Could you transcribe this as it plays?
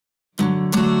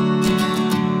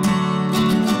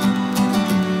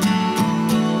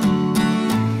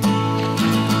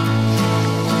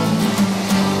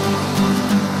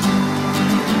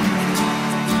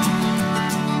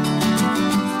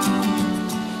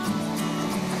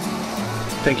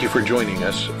Thank you for joining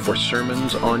us for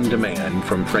Sermons on Demand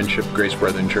from Friendship Grace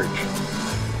Brethren Church.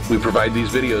 We provide these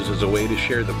videos as a way to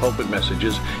share the pulpit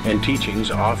messages and teachings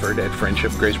offered at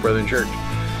Friendship Grace Brethren Church.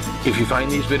 If you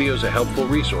find these videos a helpful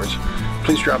resource,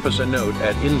 please drop us a note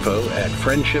at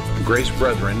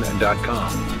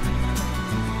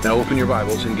info@friendshipgracebrethren.com. Now open your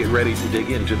Bibles and get ready to dig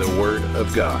into the Word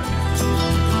of God.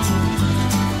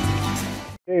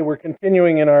 Okay, we're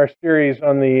continuing in our series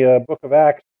on the book of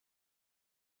Acts,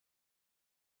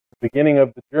 the beginning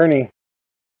of the journey.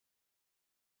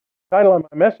 The title of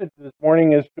my message this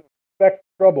morning is To Expect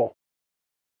Trouble.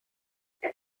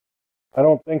 I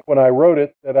don't think when I wrote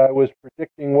it that I was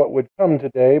predicting what would come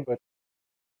today, but it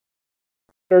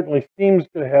certainly seems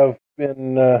to have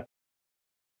been a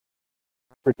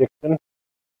prediction.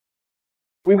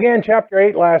 We began chapter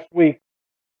 8 last week,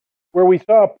 where we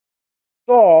saw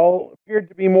Saul appeared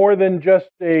to be more than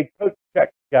just a coat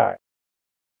check guy.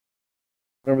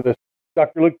 Remember this,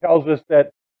 Dr. Luke tells us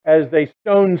that as they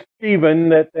stoned Stephen,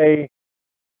 that they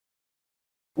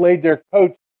laid their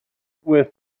coats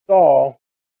with Saul.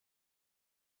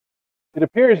 It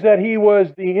appears that he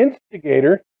was the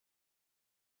instigator,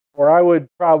 or I would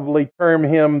probably term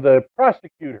him the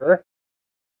prosecutor,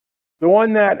 the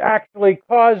one that actually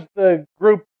caused the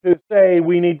group to say,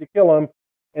 we need to kill him,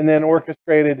 and then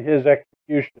orchestrated his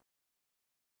execution.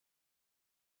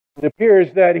 It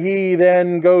appears that he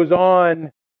then goes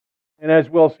on, and as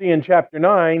we'll see in chapter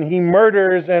 9, he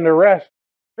murders and arrests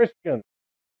Christians.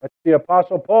 That's the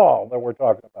Apostle Paul that we're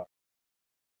talking about.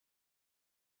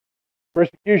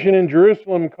 Persecution in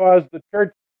Jerusalem caused the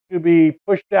church to be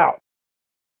pushed out.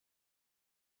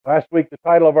 Last week, the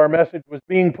title of our message was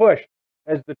Being Pushed,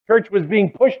 as the church was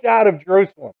being pushed out of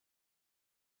Jerusalem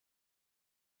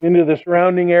into the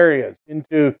surrounding areas,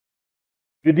 into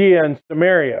Judea and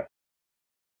Samaria,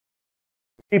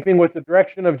 keeping with the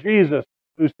direction of Jesus,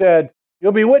 who said,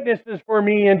 "You'll be witnesses for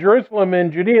me in Jerusalem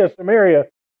and Judea, Samaria,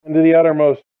 and to the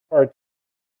uttermost parts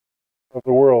of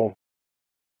the world."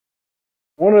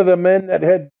 One of the men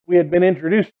that we had been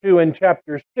introduced to in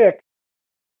chapter 6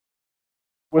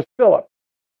 was Philip.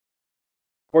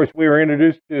 Of course, we were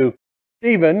introduced to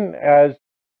Stephen as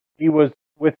he was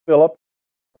with Philip,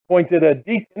 appointed a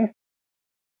deacon,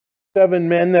 7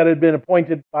 men that had been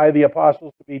appointed by the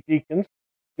apostles to be deacons,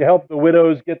 to help the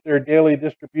widows get their daily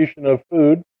distribution of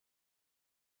food.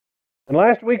 And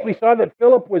last week we saw that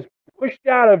Philip was pushed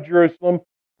out of Jerusalem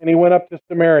and he went up to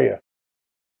Samaria.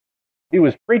 He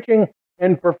was preaching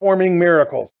and performing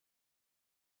miracles.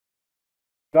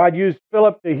 God used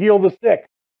Philip to heal the sick,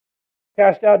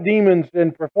 cast out demons,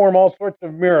 and perform all sorts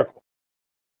of miracles.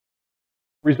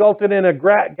 Resulted in a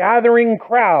gathering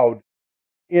crowd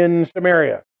in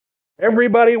Samaria.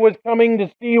 Everybody was coming to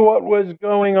see what was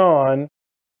going on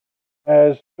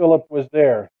as Philip was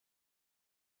there.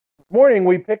 This morning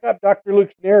we pick up Dr.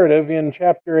 Luke's narrative in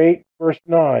chapter 8, verse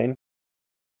 9.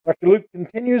 Dr. Luke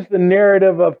continues the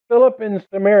narrative of Philip in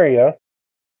Samaria,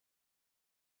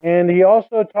 and he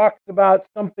also talks about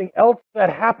something else that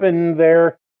happened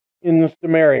there in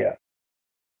Samaria.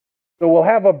 So we'll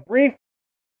have a brief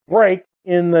break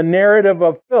in the narrative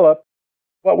of Philip,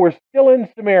 but we're still in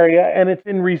Samaria, and it's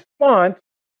in response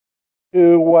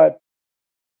to what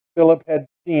Philip had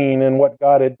seen and what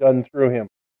God had done through him.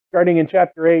 Starting in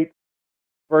chapter 8,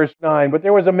 verse 9. But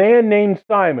there was a man named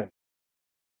Simon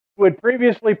who had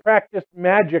previously practiced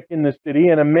magic in the city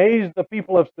and amazed the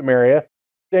people of Samaria,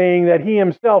 saying that he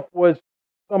himself was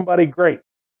somebody great.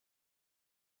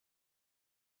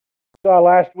 We saw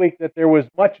last week that there was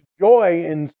much joy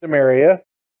in Samaria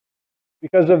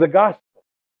because of the gospel,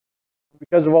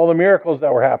 because of all the miracles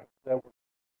that were happening, that were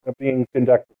being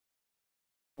conducted.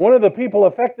 One of the people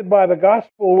affected by the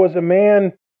gospel was a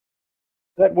man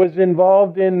that was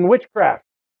involved in witchcraft,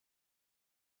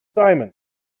 Simon.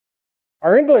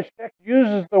 Our English text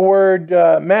uses the word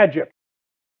magic,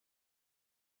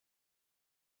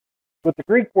 but the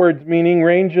Greek word's meaning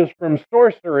ranges from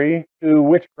sorcery to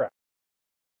witchcraft.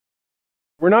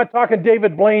 We're not talking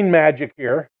David Blaine magic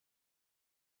here.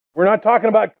 We're not talking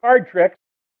about card tricks.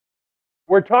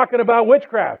 We're talking about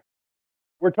witchcraft.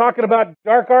 We're talking about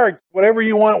dark arts, whatever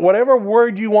you want, whatever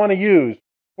word you want to use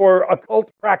for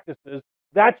occult practices.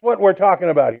 That's what we're talking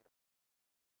about here.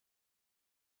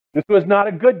 This was not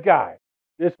a good guy.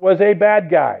 This was a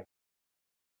bad guy.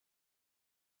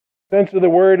 The sense of the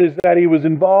word is that he was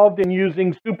involved in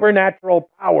using supernatural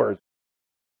powers,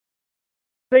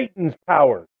 Satan's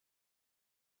powers.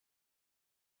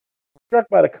 I'm struck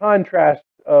by the contrast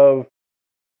of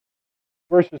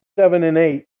verses 7 and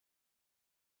 8,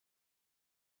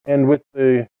 and with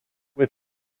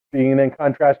being then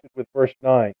contrasted with verse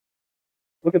 9.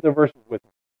 Look at the verses with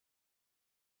me.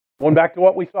 Going back to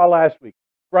what we saw last week.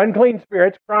 For unclean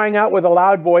spirits, crying out with a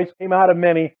loud voice, came out of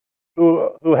many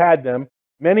who had them.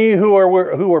 Many who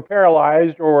were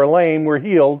paralyzed or were lame were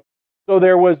healed. So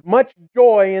there was much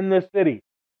joy in the city.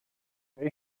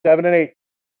 Okay? 7 and 8.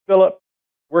 Philip,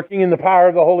 working in the power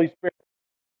of the Holy Spirit.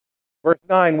 Verse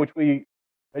 9, which we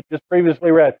had just previously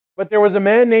read. But there was a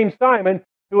man named Simon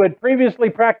who had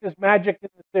previously practiced magic in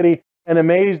the city and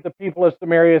amazed the people of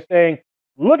Samaria, saying,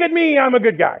 "Look at me, I'm a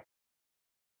good guy."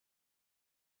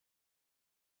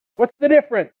 What's the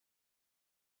difference?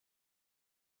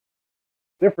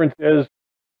 The difference is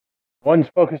one's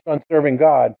focused on serving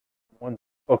God, one's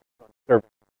focused on serving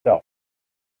himself.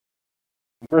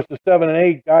 In verses 7 and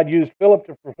 8, God used Philip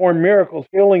to perform miracles,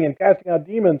 healing and casting out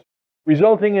demons,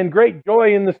 resulting in great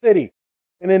joy in the city.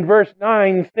 And in verse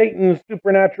 9, Satan's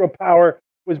supernatural power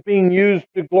was being used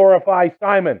to glorify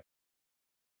Simon.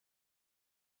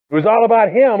 It was all about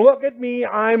him. Look at me,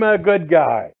 I'm a good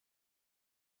guy.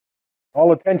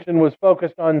 All attention was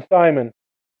focused on Simon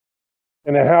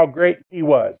and on how great he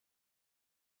was.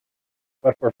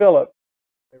 But for Philip,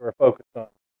 they were focused on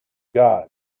God.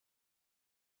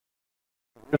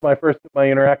 Here's my first of my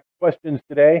interactive questions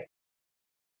today.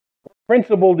 What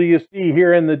principle do you see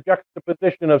here in the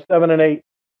juxtaposition of 7 and 8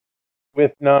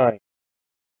 with 9?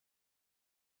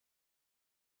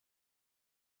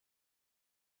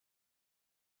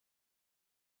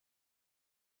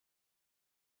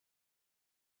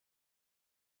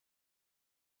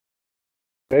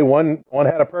 Okay, one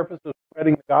had a purpose of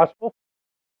spreading the gospel.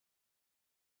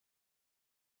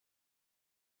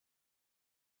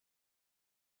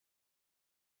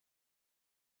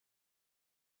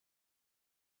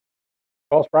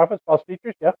 False prophets, false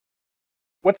teachers, yeah.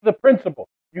 What's the principle?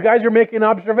 You guys are making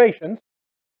observations.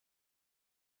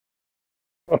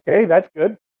 Okay, that's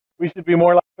good. We should be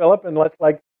more like Philip and less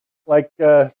like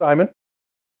Simon.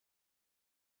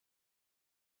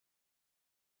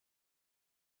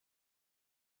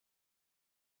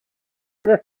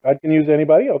 Sure, God can use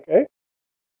anybody. Okay.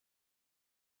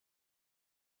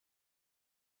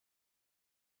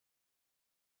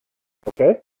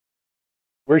 Okay.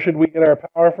 Where should we get our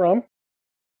power from?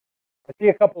 I see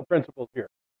a couple of principles here.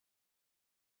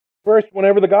 First,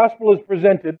 whenever the gospel is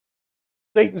presented,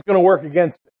 Satan's going to work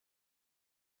against it.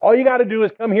 All you got to do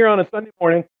is come here on a Sunday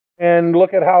morning and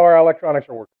look at how our electronics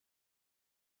are working.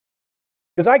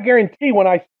 Because I guarantee when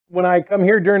I come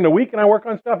here during the week and I work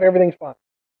on stuff, everything's fine.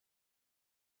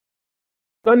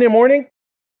 Sunday morning,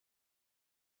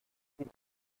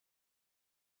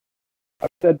 I've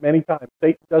said many times,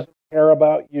 Satan doesn't care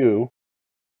about you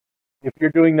if you're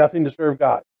doing nothing to serve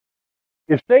God.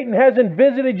 If Satan hasn't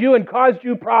visited you and caused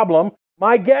you problem,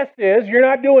 my guess is you're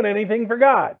not doing anything for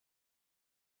God.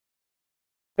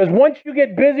 Because once you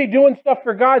get busy doing stuff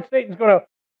for God, Satan's going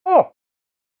to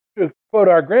quote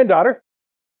our granddaughter,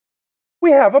 we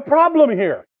have a problem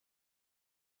here.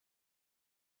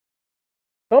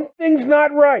 Something's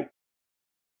not right.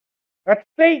 That's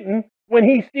Satan when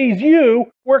he sees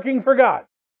you working for God.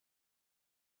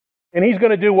 And he's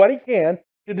going to do what he can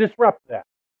to disrupt that.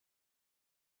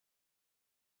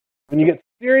 When you get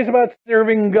serious about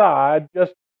serving God,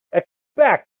 just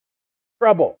expect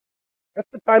trouble. That's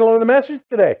the title of the message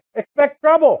today. Expect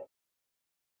trouble.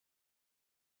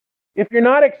 If you're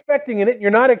not expecting it,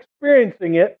 you're not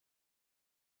experiencing it,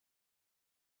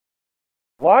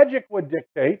 logic would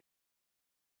dictate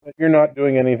that you're not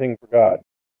doing anything for God.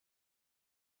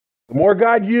 The more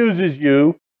God uses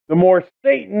you, the more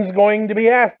Satan's going to be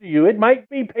after you. It might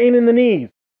be pain in the knees.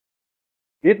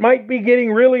 It might be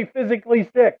getting really physically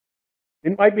sick.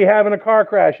 It might be having a car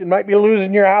crash. It might be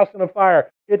losing your house in a fire.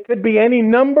 It could be any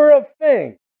number of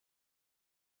things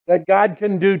that God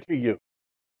can do to you.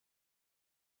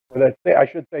 Or that I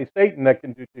should say Satan that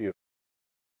can do to you.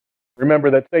 Remember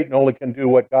that Satan only can do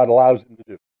what God allows him to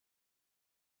do.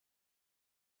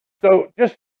 So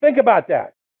just think about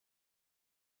that.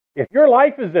 If your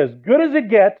life is as good as it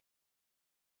gets,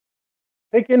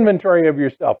 take inventory of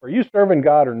yourself. Are you serving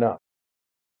God or not?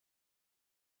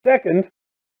 Second,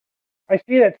 I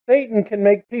see that Satan can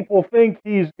make people think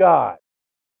he's God.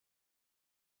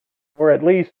 Or at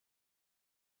least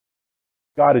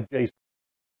God adjacent.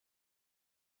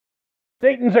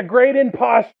 Satan's a great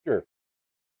imposter.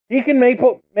 He can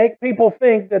make people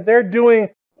think that they're doing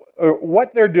or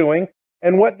what they're doing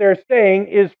and what they're saying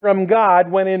is from God,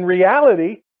 when in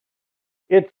reality,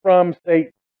 it's from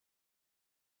Satan.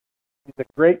 He's a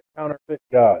great counterfeit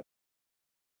God.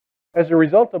 As a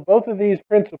result of both of these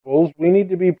principles, we need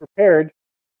to be prepared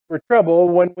for trouble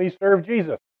when we serve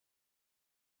Jesus.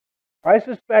 I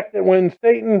suspect that when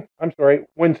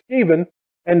Stephen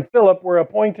and Philip were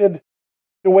appointed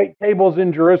to wait tables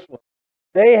in Jerusalem,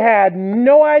 They had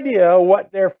no idea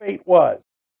what their fate was.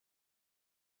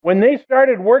 When they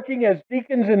started working as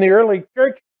deacons in the early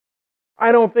church,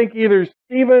 I don't think either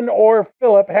Stephen or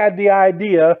Philip had the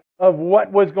idea of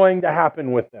what was going to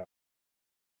happen with them.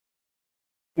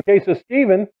 In the case of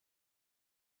Stephen,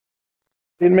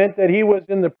 it meant that he was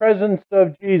in the presence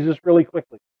of Jesus really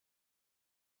quickly.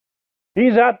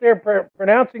 He's out there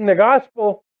pronouncing the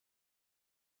gospel,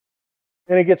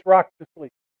 and he gets rocked to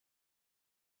sleep.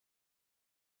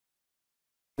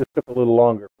 Just took a little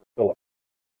longer for Philip.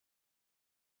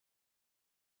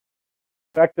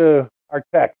 Back to our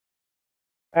text,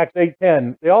 Acts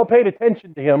 8:10. They all paid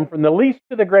attention to him, from the least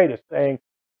to the greatest, saying,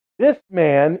 "This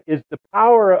man is the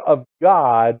power of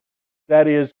God that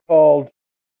is called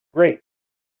great."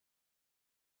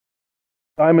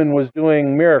 Simon was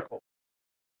doing miracles.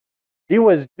 He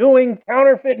was doing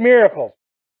counterfeit miracles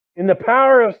in the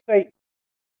power of Satan.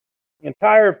 The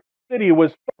entire city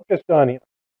was focused on him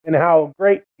and how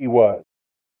great he was.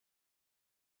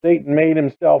 Satan made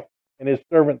himself and his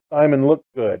servant Simon look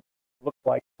good, look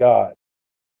like God.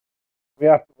 We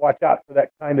have to watch out for that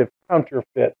kind of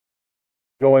counterfeit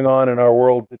going on in our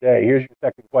world today. Here's your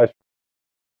second question.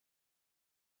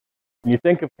 When you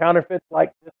think of counterfeits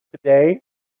like this today,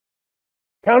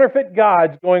 counterfeit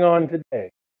gods going on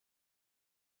today.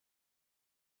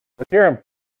 Let's hear them.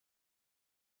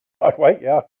 Oh, wait,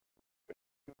 yeah.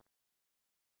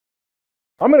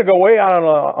 I'm going to go way out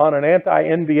on an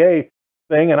anti-NBA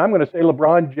thing, and I'm going to say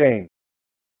LeBron James.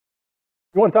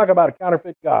 You want to talk about a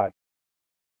counterfeit god?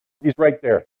 He's right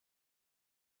there.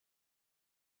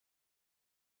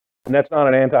 And that's not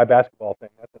an anti-basketball thing.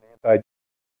 That's an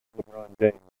anti-LeBron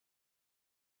James.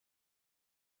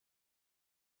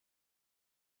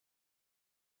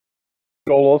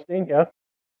 Joel Osteen, yeah.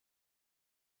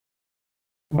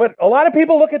 But a lot of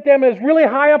people look at them as really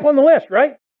high up on the list,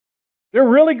 right? They're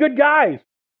really good guys.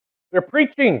 They're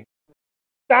preaching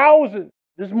thousands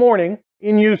this morning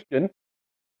in Houston.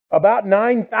 About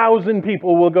 9,000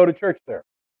 people will go to church there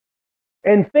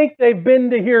and think they've been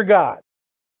to hear God.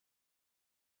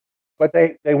 But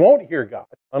they won't hear God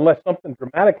unless something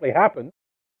dramatically happens,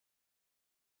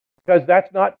 because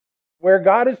that's not where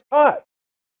God is taught.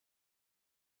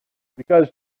 Because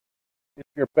it's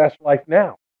your best life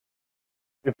now.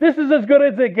 If this is as good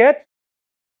as it gets,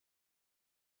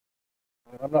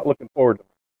 I'm not looking forward to it.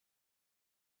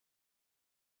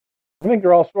 I think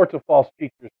there are all sorts of false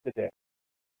teachers today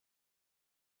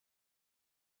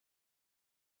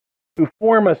who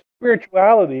form a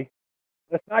spirituality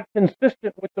that's not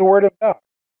consistent with the Word of God.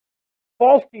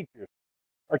 False teachers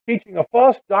are teaching a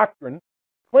false doctrine,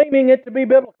 claiming it to be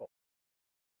biblical.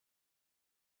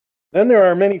 Then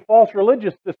there are many false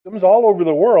religious systems all over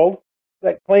the world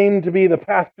that claim to be the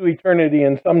path to eternity,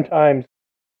 and sometimes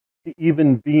to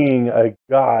even being a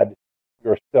God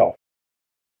yourself.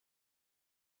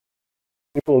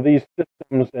 People see these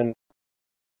systems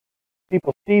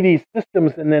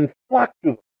and then flock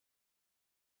to them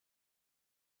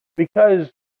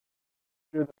because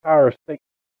they're the power of Satan.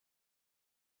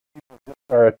 People just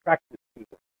are attracted to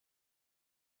them,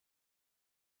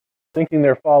 thinking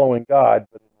they're following God,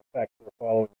 but in fact they're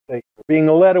following Satan. They're being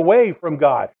led away from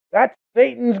God. That's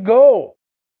Satan's goal,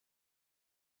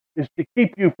 is to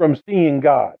keep you from seeing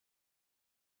God.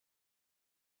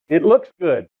 It looks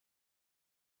good,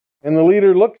 and the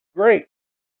leader looks great.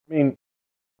 I mean,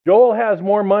 Joel has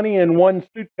more money in one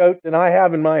suit coat than I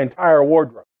have in my entire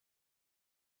wardrobe.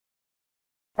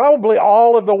 Probably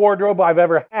all of the wardrobe I've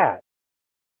ever had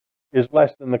is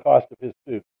less than the cost of his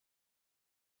suit.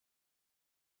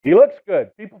 He looks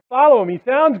good. People follow him. He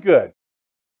sounds good.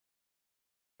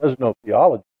 Doesn't know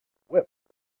theology. Whip.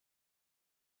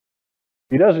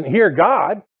 He doesn't hear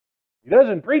God. He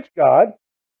doesn't preach God.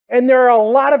 And there are a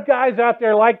lot of guys out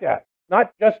there like that.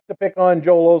 Not just to pick on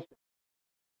Joel Osteen,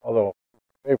 although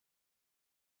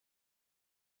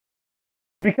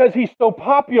because he's so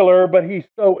popular, but he's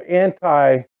so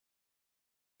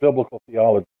anti-biblical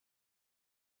theology.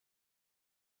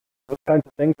 Those kinds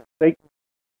of things are Satan's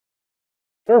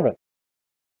servants.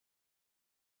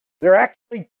 They're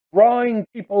actually drawing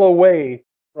people away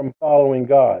from following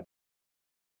God.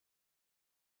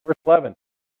 Verse 11.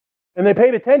 And they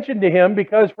paid attention to him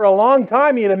because for a long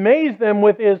time he had amazed them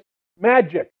with his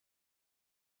magic.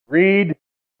 Read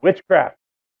witchcraft.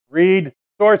 Read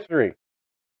sorcery.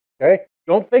 Okay?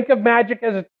 Don't think of magic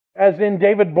as in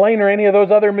David Blaine or any of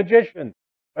those other magicians.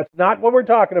 That's not what we're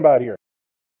talking about here.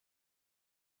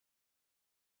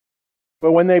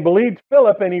 But when they believed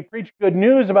Philip and he preached good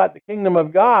news about the kingdom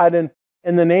of God and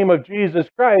in the name of Jesus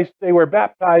Christ, they were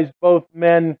baptized, both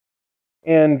men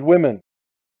and women.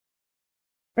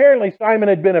 Apparently, Simon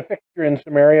had been a fixture in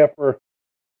Samaria for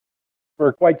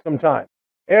for quite some time.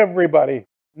 Everybody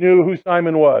knew who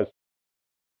Simon was.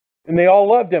 And they all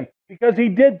loved him because he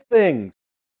did things.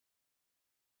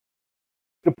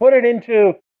 To put it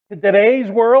into today's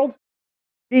world,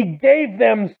 he gave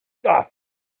them stuff.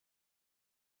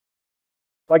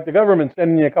 Like the government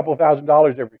sending you a couple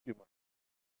 $1,000s every few months.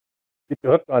 Get you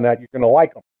hooked on that, you're going to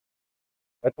like them.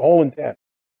 That's the whole intent.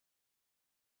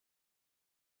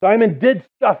 Simon did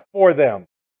stuff for them.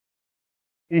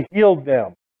 He healed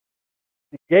them.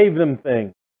 He gave them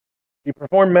things. He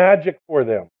performed magic for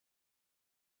them.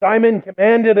 Simon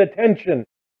commanded attention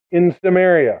in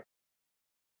Samaria,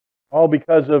 all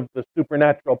because of the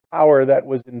supernatural power that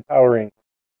was empowering.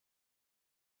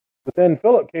 But then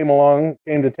Philip came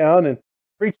to town, and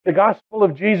preached the gospel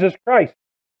of Jesus Christ.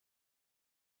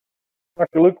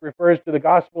 Dr. Luke refers to the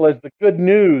gospel as the good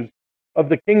news of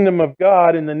the kingdom of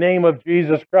God in the name of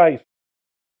Jesus Christ.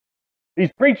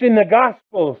 He's preaching the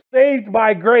gospel, saved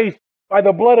by grace by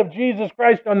the blood of Jesus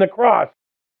Christ on the cross.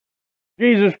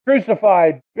 Jesus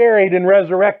crucified, buried, and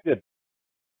resurrected.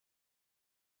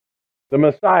 The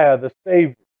Messiah, the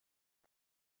Savior.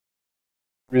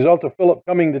 The result of Philip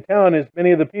coming to town is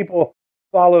many of the people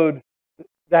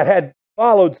that had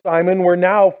followed Simon were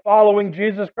now following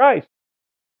Jesus Christ.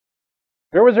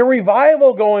 There was a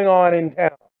revival going on in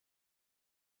town.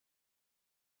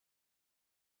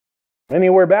 Many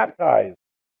were baptized.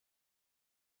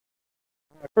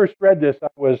 When I first read this, I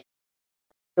was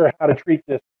sure how to treat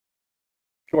this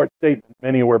short statement.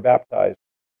 Many were baptized.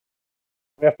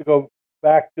 We have to go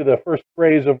back to the first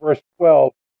phrase of verse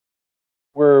 12,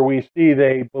 where we see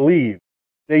they believed.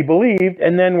 They believed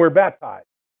and then were baptized.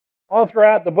 All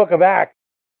throughout the book of Acts,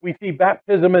 we see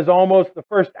baptism as almost the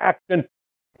first action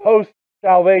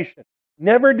post-salvation.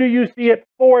 Never do you see it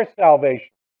for salvation.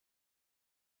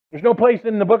 There's no place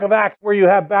in the book of Acts where you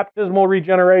have baptismal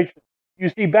regeneration. You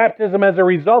see baptism as a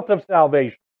result of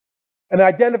salvation, an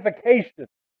identification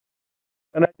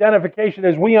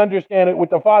as we understand it with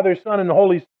the Father, Son, and the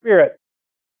Holy Spirit,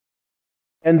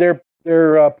 and their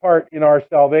part in our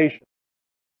salvation.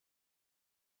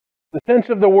 The sense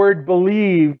of the word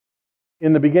believe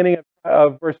in the beginning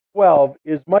of verse 12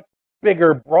 is much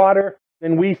bigger, broader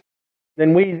than we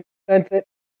sense it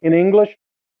in English.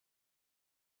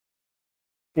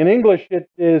 In English, it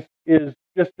is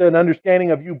just an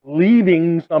understanding of you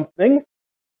believing something,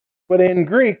 but in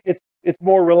Greek, it's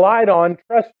more relied on,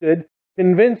 trusted,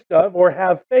 convinced of, or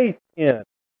have faith in.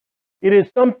 It is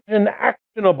something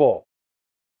actionable.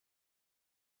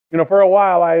 For a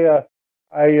while, I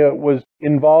was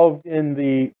involved in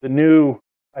the new.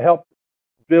 I helped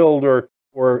build or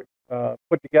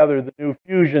put together the new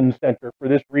fusion center for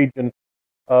this region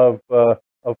of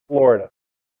Florida,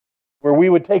 where we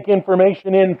would take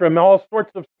information in from all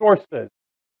sorts of sources.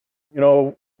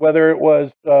 Whether it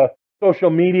was social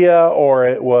media or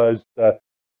it was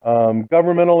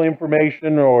governmental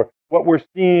information or what we're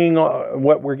seeing,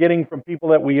 what we're getting from people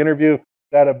that we interview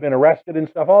that have been arrested and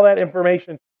stuff. All that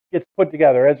information gets put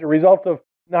together. As a result of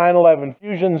 9/11,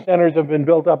 fusion centers have been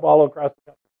built up all across the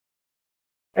country.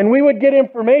 And we would get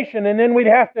information, and then we'd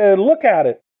have to look at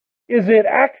it. Is it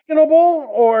actionable,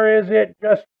 or is it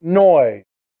just noise?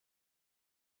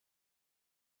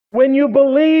 When you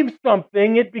believe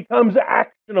something, it becomes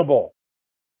actionable.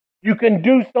 You can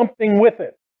do something with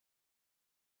it.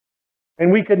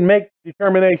 And we could make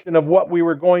determination of what we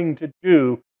were going to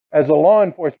do as a law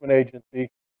enforcement agency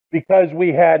because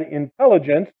we had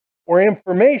intelligence or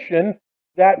information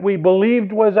that we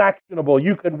believed was actionable.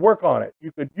 You could work on it.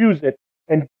 You could use it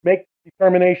and make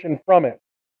determination from it.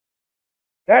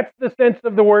 That's the sense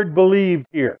of the word believed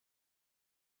here.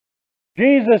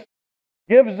 Jesus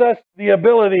gives us the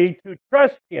ability to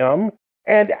trust him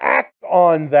and act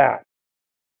on that.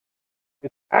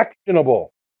 It's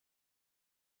actionable.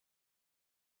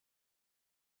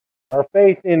 Our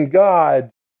faith in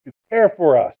God to care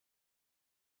for us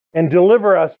and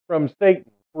deliver us from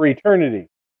Satan for eternity.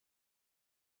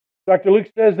 Dr. Luke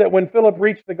says that when Philip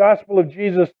reached the gospel of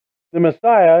Jesus, the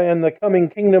Messiah, and the coming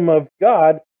kingdom of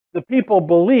God, the people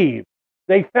believed.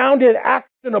 They found it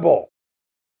actionable.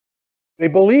 They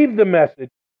believed the message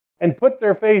and put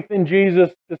their faith in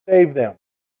Jesus to save them.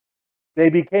 They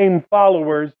became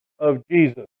followers of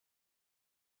Jesus.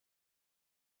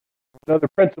 Another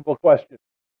principal question.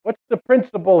 What's the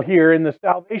principle here in the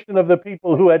salvation of the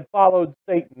people who had followed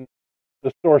Satan,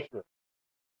 the sorcerer?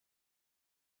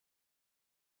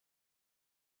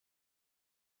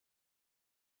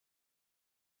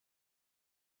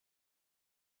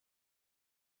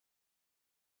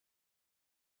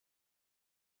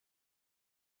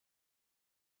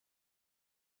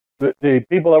 The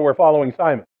people that were following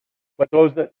Simon, but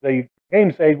those that they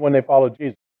became saved when they followed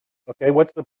Jesus. Okay,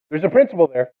 there's a principle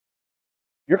there.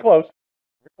 You're close.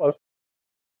 You're close.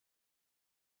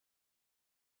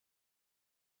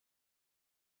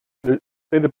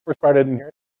 Say the first part, I didn't hear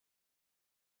it.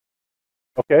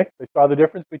 Okay, they saw the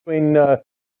difference between the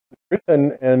truth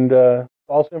and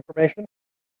false information.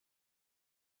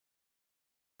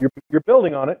 You're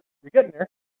building on it. You're getting there.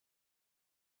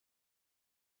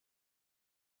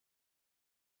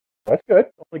 That's good.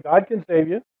 Only God can save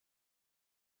you.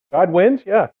 God wins.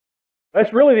 Yeah,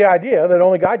 that's really the idea, that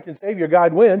only God can save you.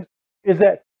 God wins. Is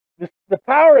that the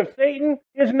power of Satan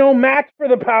is no match for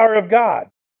the power of God.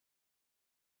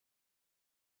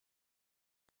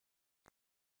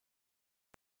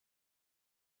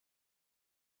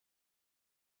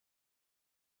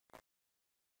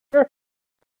 Sure.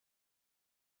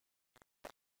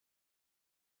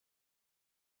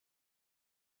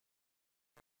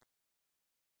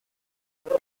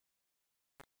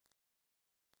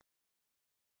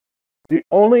 The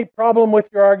only problem with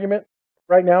your argument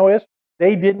right now is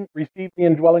they didn't receive the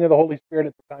indwelling of the Holy Spirit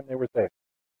at the time they were saved.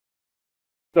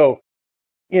 So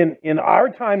in our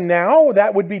time now,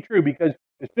 that would be true, because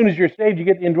as soon as you're saved, you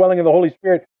get the indwelling of the Holy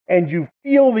Spirit and you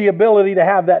feel the ability to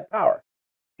have that power.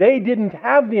 They didn't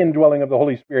have the indwelling of the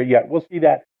Holy Spirit yet. We'll see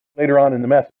that later on in the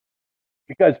message,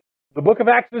 because the book of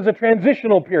Acts is a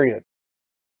transitional period.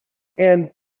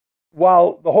 And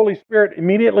while the Holy Spirit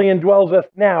immediately indwells us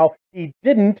now, he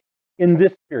didn't in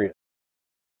this period.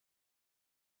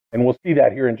 And we'll see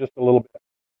that here in just a little bit.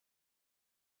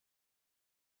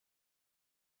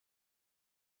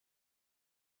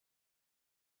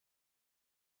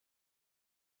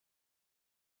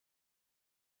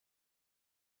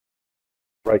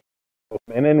 Right. Both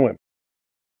men and women.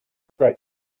 Right.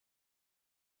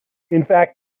 In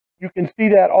fact, you can see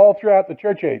that all throughout the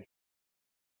church age.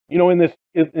 You know, in this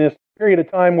period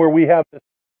of time where we have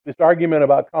this argument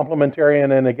about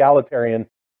complementarian and egalitarian,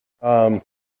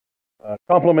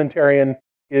 complementarian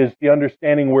is the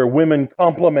understanding where women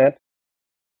complement.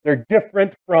 They're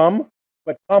different from,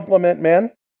 but complement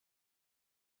men.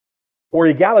 Or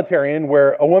egalitarian,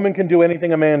 where a woman can do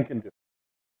anything a man can do.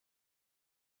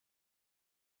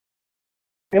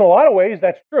 In a lot of ways,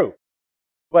 that's true.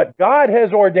 But God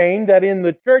has ordained that in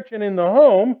the church and in the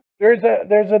home, there's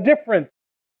a difference.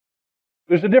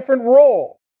 There's a different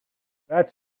role. That's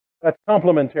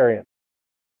complementarian.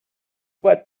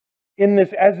 But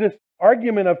as this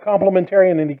argument of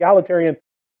complementarian and egalitarian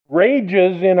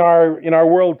rages in our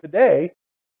world today,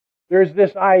 there's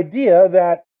this idea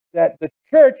that the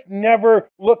church never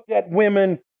looked at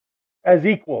women as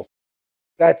equals.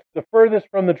 That's the furthest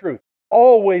from the truth.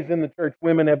 Always in the church,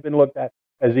 women have been looked at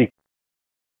as equal.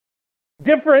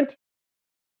 Different,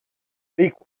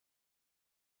 equal.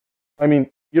 I mean,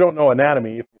 you don't know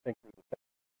anatomy if you think you're the same.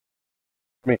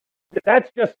 I mean, that's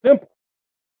just simple.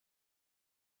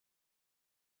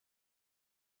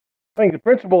 I think the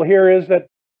principle here is that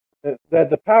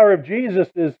the power of Jesus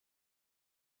is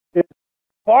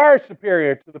far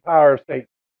superior to the power of Satan.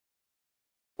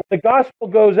 When the gospel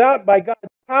goes out by God's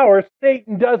power,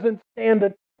 Satan doesn't stand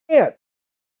a chance.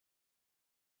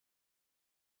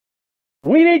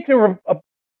 We need to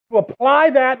apply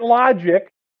that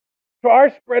logic to our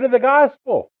spread of the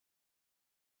gospel.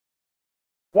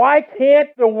 Why can't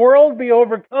the world be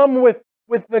overcome with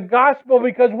the gospel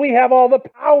because we have all the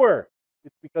power?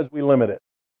 It's because we limit it.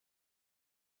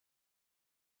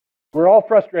 We're all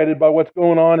frustrated by what's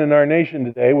going on in our nation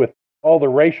today with all the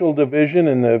racial division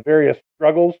and the various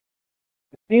struggles.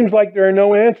 It seems like there are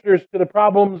no answers to the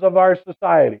problems of our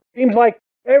society. It seems like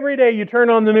every day you turn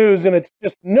on the news and it's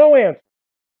just no answer.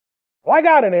 Well, I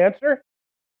got an answer.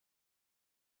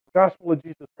 The gospel of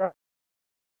Jesus Christ.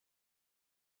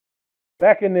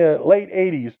 Back in the late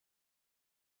 80s,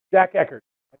 Jack Eckert,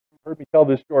 you've heard me tell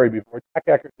this story before, Jack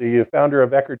Eckert, the founder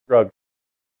of Eckert Drugs.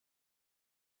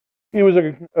 He was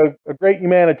a great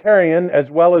humanitarian as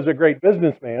well as a great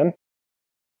businessman,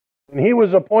 and he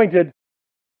was appointed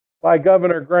by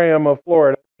Governor Graham of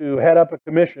Florida to head up a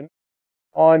commission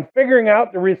on figuring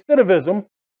out the recidivism,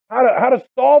 how to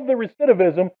solve the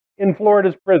recidivism in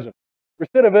Florida's prison.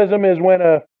 Recidivism is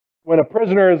when a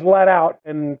prisoner is let out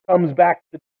and comes back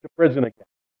to prison again.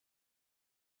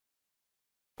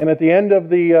 And at the end of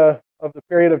the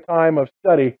period of time of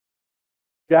study,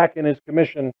 Jack and his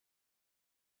commission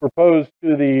proposed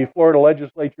to the Florida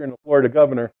legislature and the Florida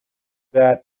governor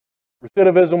that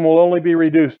recidivism will only be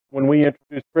reduced when we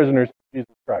introduce prisoners to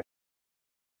Jesus Christ.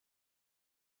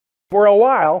 For a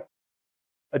while,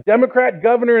 a Democrat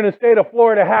governor in the state of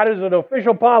Florida had as an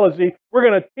official policy, we're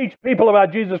going to teach people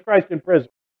about Jesus Christ in prison.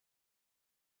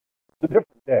 It's a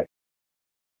different day.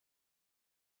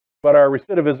 But our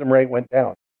recidivism rate went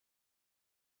down.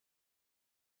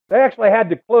 They actually had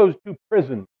to close 2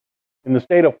 prisons in the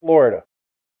state of Florida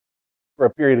for a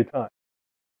period of time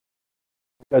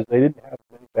because they didn't have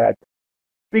many bad guys.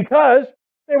 Because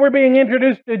they were being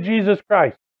introduced to Jesus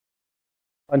Christ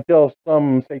until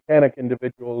some satanic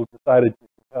individual decided to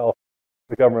compel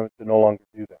the government to no longer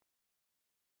do that.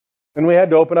 And we had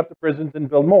to open up the prisons and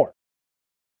build more.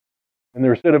 And the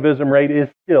recidivism rate is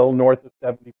still north of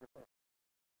 70%.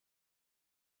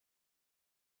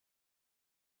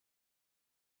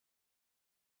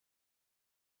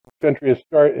 The country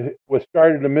was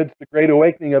started amidst the Great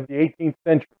Awakening of the 18th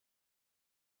century.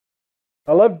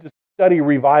 I love to study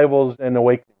revivals and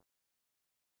awakenings.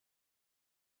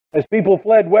 As people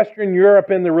fled Western Europe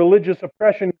and the religious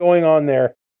oppression going on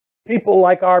there, people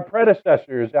like our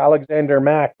predecessors, Alexander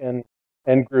Mack and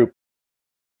group,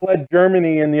 fled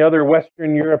Germany and the other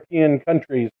Western European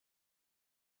countries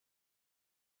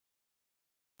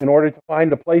in order to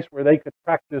find a place where they could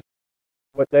practice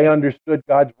what they understood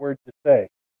God's word to say.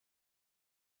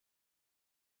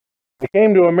 They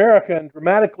came to America and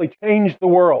dramatically changed the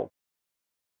world.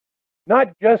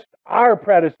 Not just our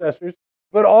predecessors,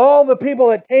 but all the people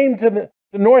that came to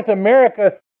North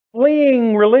America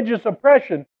fleeing religious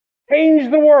oppression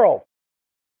changed the world.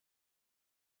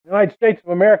 The United States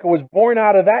of America was born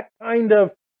out of that kind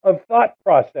of thought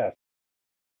process.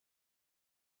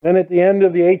 Then at the end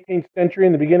of the 18th century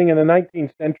and the beginning of the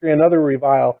 19th century, another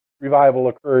revival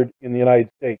occurred in the United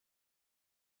States.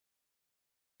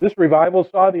 This revival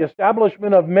saw the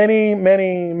establishment of many,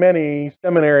 many, many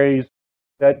seminaries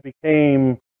that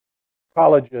became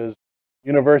colleges,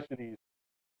 universities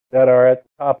that are at the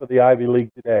top of the Ivy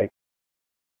League today.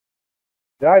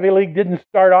 The Ivy League didn't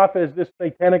start off as this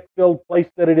satanic-filled place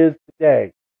that it is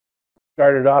today. It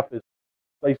started off as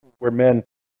places where men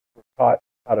were taught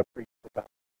how to preach the gospel.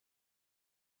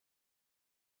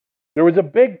 There was a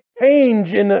big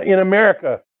change in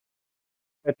America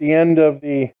at the end of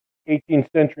the 18th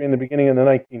century and the beginning of the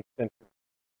 19th century.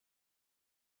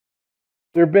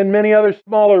 There have been many other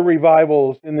smaller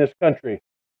revivals in this country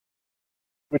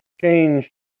which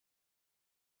changed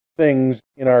things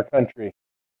in our country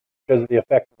because of the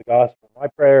effect of the gospel. My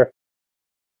prayer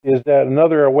is that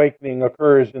another awakening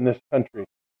occurs in this country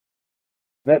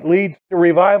that leads to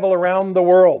revival around the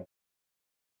world.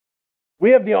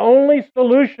 We have the only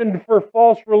solution for the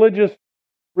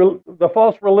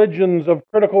false religions of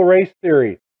critical race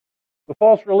theory, the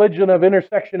false religion of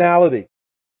intersectionality,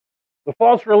 the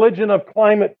false religion of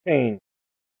climate change,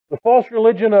 the false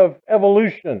religion of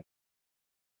evolution,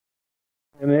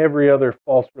 and every other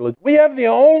false religion. We have the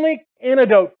only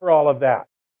antidote for all of that.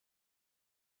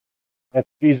 That's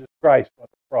Jesus Christ on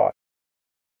the cross,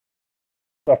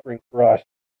 suffering for us,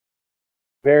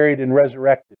 buried and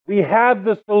resurrected. We have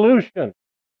the solution.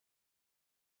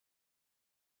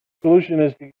 The solution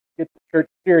is to get the church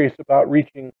serious about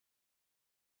reaching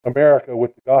America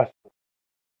with the gospel.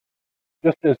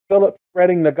 Just as Philip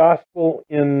spreading the gospel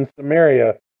in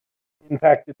Samaria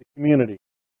impacted the community,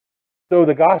 so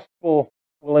the gospel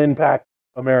will impact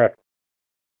America.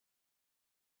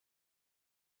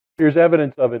 Here's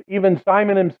evidence of it. Even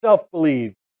Simon himself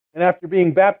believed, and after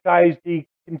being baptized, he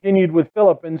continued with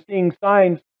Philip, and seeing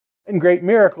signs and great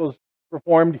miracles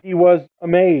performed, he was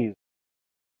amazed.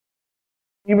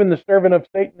 Even the servant of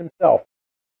Satan himself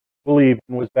believed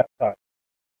and was baptized.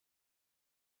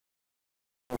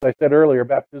 As I said earlier,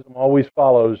 baptism always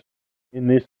follows in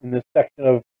this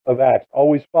section of Acts,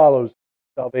 always follows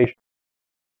salvation.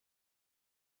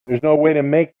 There's no way to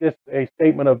make this a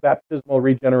statement of baptismal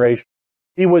regeneration.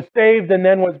 He was saved and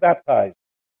then was baptized.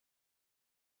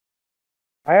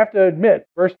 I have to admit,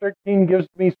 verse 13 gives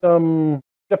me some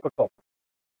difficulty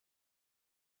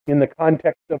in the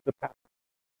context of the passage.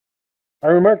 I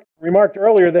remarked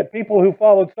earlier that people who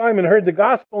followed Simon heard the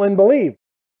gospel and believed,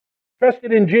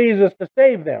 trusted in Jesus to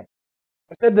save them.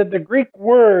 I said that the Greek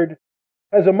word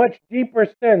has a much deeper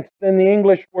sense than the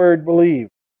English word believe.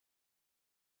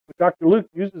 But Dr. Luke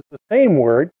uses the same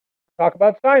word to talk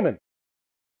about Simon.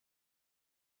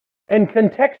 And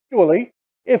contextually,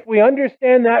 if we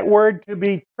understand that word to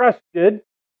be trusted,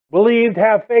 believed,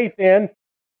 have faith in,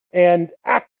 and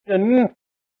action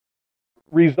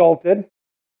resulted,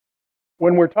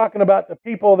 when we're talking about the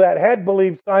people that had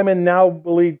believed Simon, now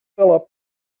believed Philip,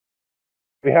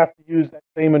 we have to use that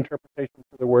same interpretation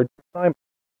for the word for Simon.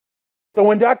 So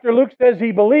when Dr. Luke says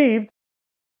he believed,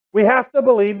 we have to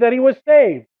believe that he was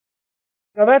saved.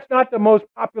 Now that's not the most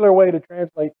popular way to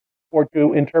translate or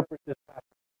to interpret this passage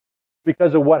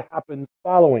because of what happens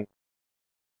following.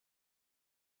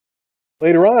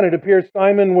 Later on, it appears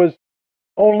Simon was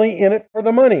only in it for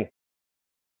the money.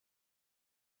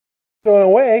 So in a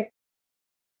way,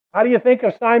 How do you think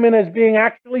of Simon as being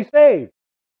actually saved?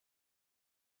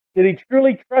 Did he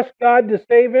truly trust God to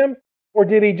save him, or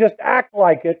did he just act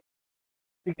like it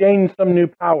to gain some new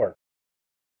power?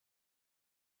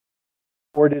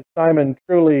 Or did Simon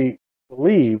truly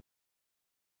believe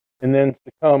and then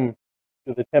succumb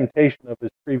to the temptation of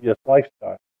his previous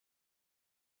lifestyle?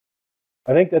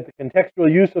 I think that the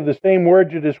contextual use of the same word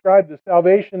to describe the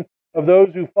salvation of those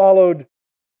who followed,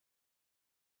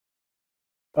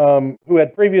 who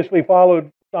had previously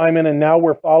followed Simon and now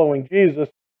were following Jesus,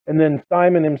 and then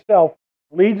Simon himself,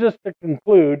 leads us to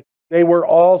conclude they were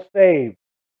all saved.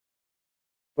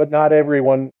 But not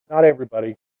everyone, not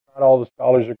everybody, not all the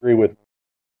scholars agree with me.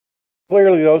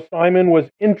 Clearly, though, Simon was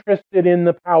interested in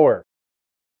the power.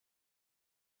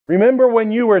 Remember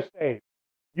when you were saved,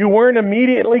 you weren't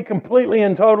immediately, completely,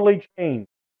 and totally changed.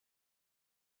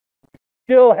 You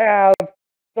still have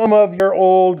some of your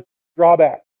old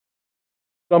drawbacks,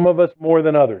 some of us more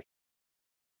than others.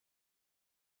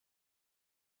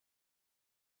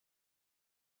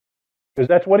 Because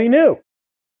that's what he knew.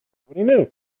 What he knew.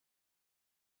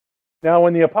 Now,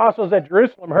 when the apostles at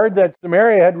Jerusalem heard that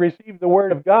Samaria had received the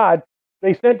word of God,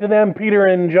 they sent to them Peter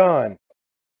and John,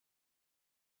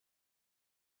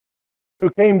 who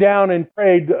came down and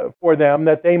prayed for them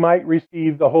that they might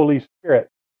receive the Holy Spirit.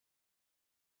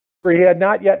 For he had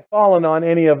not yet fallen on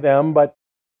any of them, but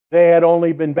they had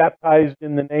only been baptized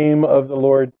in the name of the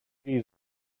Lord Jesus.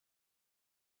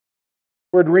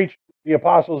 Word reached the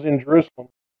apostles in Jerusalem,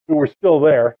 who were still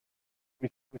there.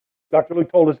 Dr.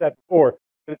 Luke told us that before.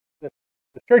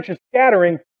 The church is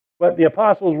scattering, but the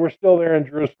apostles were still there in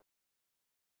Jerusalem.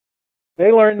 They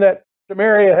learned that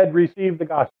Samaria had received the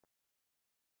gospel.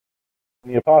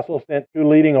 And the apostles sent two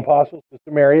leading apostles to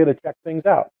Samaria to check things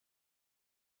out.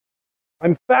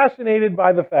 I'm fascinated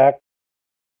by the fact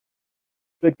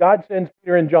that God sends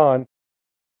Peter and John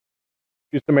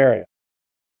to Samaria.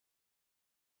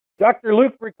 Dr.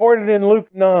 Luke recorded in Luke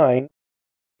 9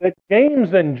 that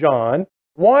James and John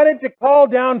wanted to call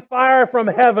down fire from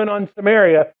heaven on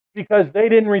Samaria because they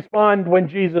didn't respond when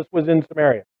Jesus was in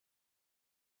Samaria.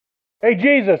 Hey,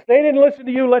 Jesus, they didn't listen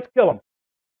to you, let's kill them.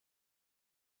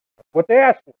 That's what they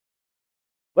asked for.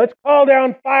 Let's call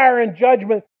down fire and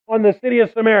judgment on the city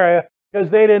of Samaria because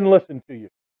they didn't listen to you.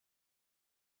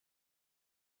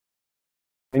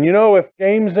 And you know, if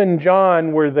James and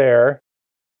John were there,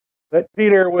 that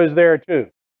Peter was there too.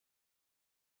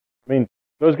 I mean,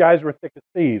 those guys were thick as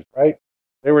thieves, right?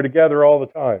 They were together all the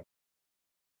time.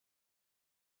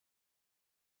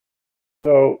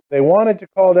 So they wanted to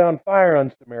call down fire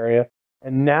on Samaria,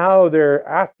 and now they're,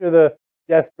 after the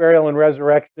death, burial, and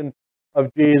resurrection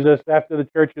of Jesus, after the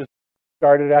church has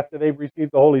started, after they've received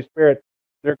the Holy Spirit,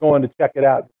 they're going to check it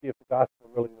out to see if the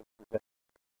gospel really was presented.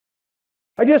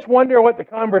 I just wonder what the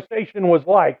conversation was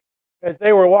like as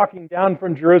they were walking down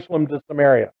from Jerusalem to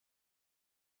Samaria.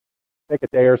 Take a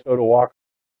day or so to walk.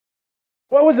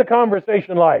 What was the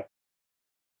conversation like?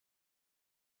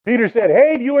 Peter said,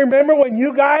 hey, do you remember when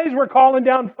you guys were calling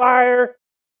down fire?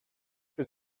 Because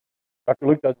Dr.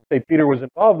 Luke doesn't say Peter was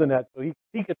involved in that, so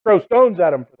he could throw stones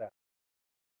at him for that.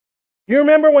 You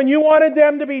remember when you wanted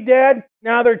them to be dead?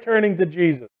 Now they're turning to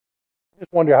Jesus. I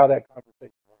just wonder how that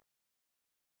conversation went.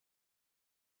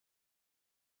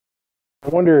 I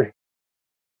wonder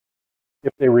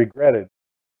if they regretted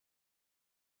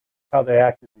how they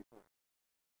acted before.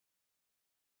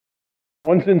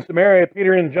 Once in Samaria,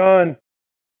 Peter and John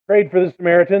prayed for the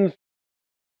Samaritans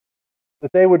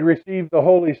that they would receive the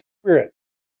Holy Spirit.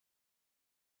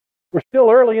 We're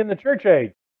still early in the church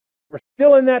age. We're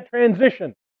still in that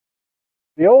transition.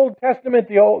 The Old Testament,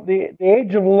 the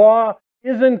age of law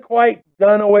isn't quite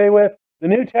done away with. The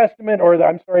New Testament,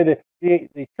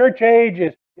 the church age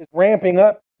is ramping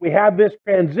up. We have this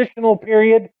transitional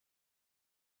period,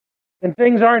 and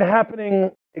things aren't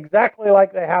happening exactly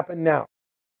like they happen now.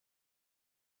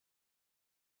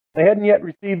 They hadn't yet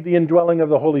received the indwelling of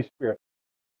the Holy Spirit.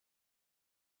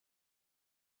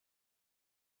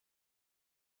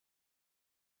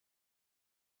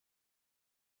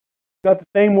 It's not the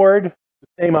same word,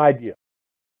 the same idea.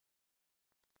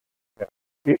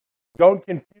 Yeah. Don't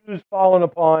confuse fallen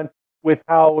upon with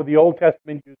how the Old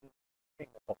Testament uses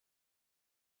kingdom.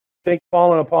 Think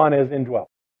fallen upon as indwelt.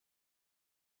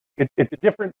 It's a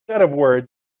different set of words,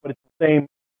 but it's the same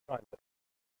concept.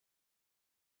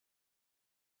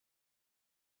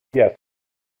 Yes.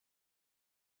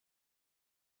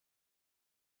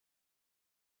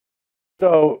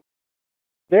 So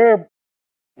they're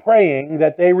praying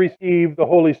that they receive the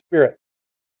Holy Spirit.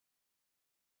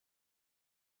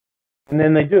 And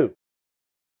then they do.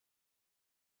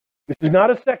 This is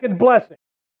not a second blessing.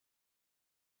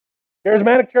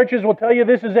 Charismatic churches will tell you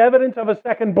this is evidence of a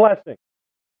second blessing.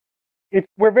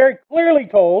 We're very clearly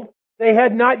told they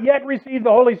had not yet received the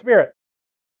Holy Spirit.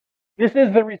 This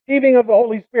is the receiving of the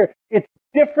Holy Spirit. It's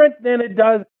different than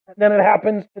it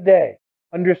happens today.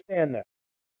 Understand that.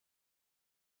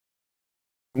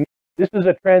 This is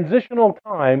a transitional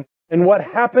time, and what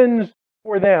happens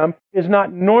for them is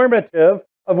not normative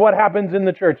of what happens in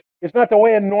the church. It's not the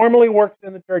way it normally works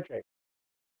in the church age,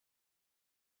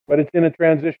 but it's in a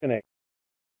transition age.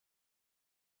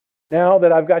 Now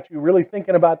that I've got you really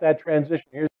thinking about that transition,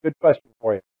 here's a good question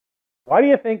for you. Why do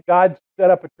you think God set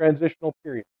up a transitional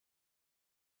period?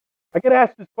 I get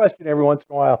asked this question every once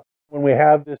in a while when we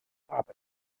have this topic.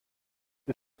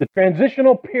 The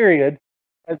transitional period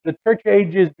as the church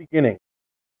age is beginning.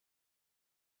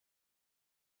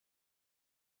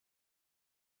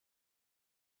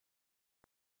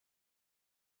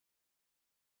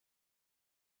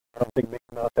 I don't think Mickey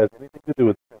Mouse has anything to do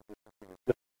with the transition period.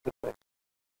 Just saying.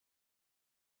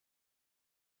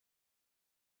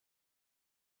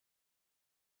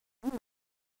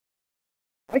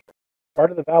 Part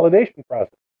of the validation process.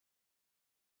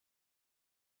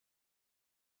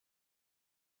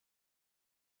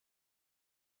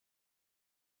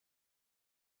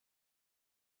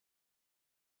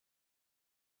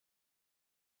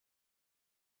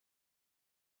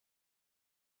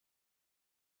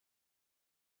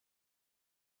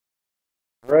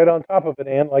 Right on top of it,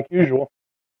 Ann, like usual.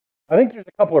 I think there's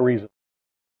a couple of reasons.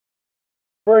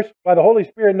 First, by the Holy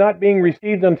Spirit not being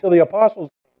received until the apostles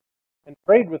and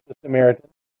prayed with the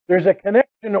Samaritans, there's a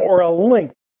connection or a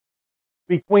link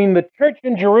between the church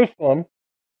in Jerusalem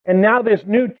and now this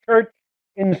new church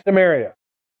in Samaria.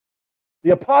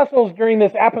 The apostles during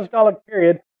this apostolic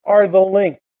period are the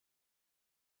link.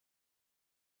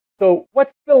 So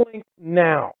what's the link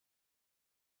now?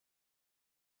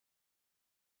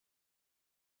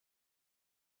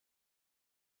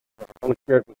 The Holy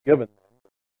Spirit was given.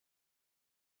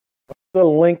 What's the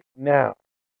link now?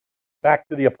 Back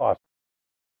to the apostles.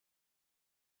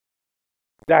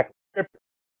 Exactly. Scripture.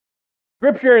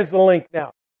 Scripture is the link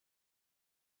now.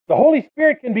 The Holy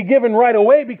Spirit can be given right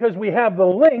away because we have the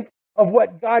link of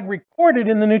what God recorded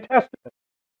in the New Testament.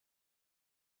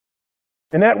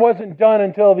 And that wasn't done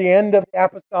until the end of the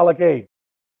apostolic age,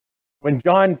 when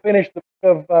John finished the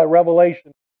book of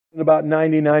Revelation in about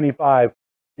 90-95.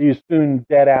 He's soon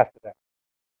dead after that.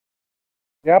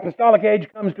 The apostolic age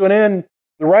comes to an end.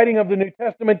 The writing of the New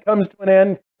Testament comes to an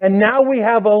end. And now we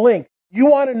have a link. You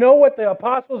want to know what the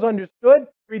apostles understood?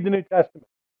 Read the New Testament.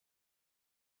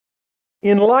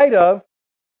 In light of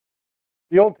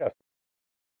the Old Testament.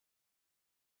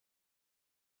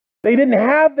 They didn't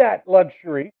have that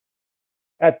luxury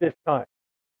at this time.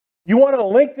 You want to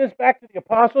link this back to the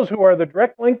apostles, who are the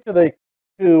direct link to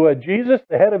Jesus,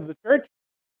 the head of the church?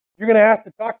 You're going to have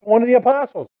to talk to one of the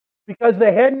apostles, because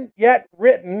they hadn't yet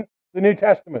written the New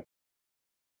Testament.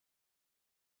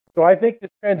 So I think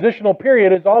this transitional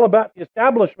period is all about the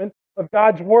establishment of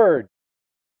God's Word.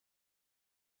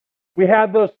 We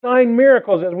have those sign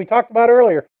miracles, as we talked about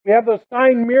earlier. We have those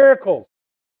sign miracles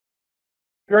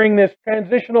during this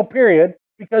transitional period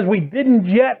because we didn't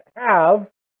yet have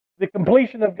the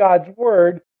completion of God's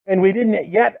Word, and we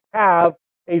didn't yet have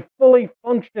a fully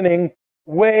functioning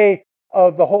way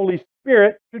of the Holy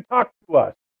Spirit to talk to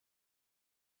us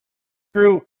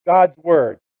through God's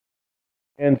Word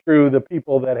and through the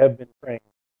people that have been trained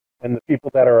and the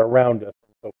people that are around us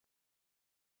and so forth.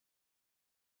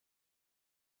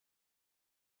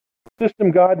 The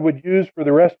system God would use for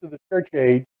the rest of the church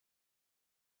age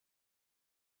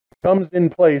comes in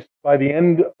place by the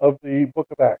end of the book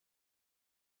of Acts.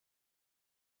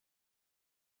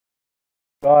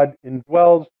 God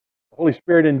indwells, the Holy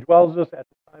Spirit indwells us at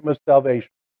the time of salvation.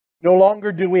 No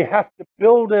longer do we have to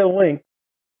build a link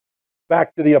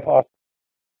back to the apostles.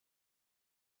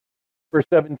 Verse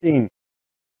 17.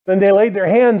 Then they laid their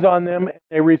hands on them and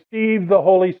they received the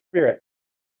Holy Spirit.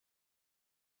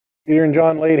 Peter and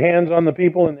John laid hands on the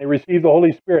people and they received the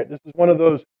Holy Spirit. This is one of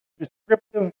those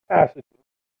descriptive passages,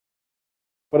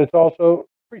 but it's also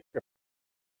prescriptive.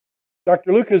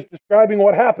 Dr. Luke is describing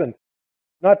what happened,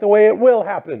 not the way it will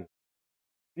happen.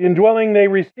 The indwelling they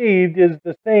received is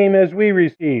the same as we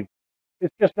received.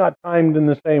 It's just not timed in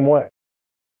the same way.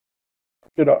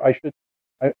 I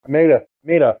made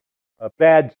a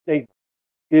bad statement.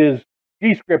 Is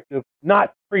descriptive,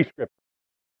 not prescriptive.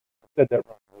 I said that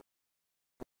wrong.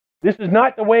 This is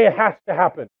not the way it has to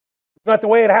happen. It's not the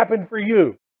way it happened for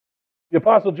you. The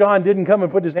Apostle John didn't come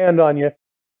and put his hand on you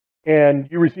and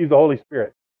you received the Holy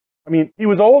Spirit. I mean, he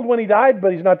was old when he died,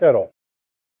 but he's not that old.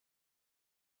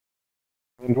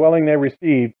 The indwelling they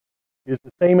received is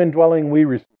the same indwelling we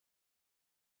receive.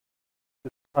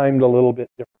 timed a little bit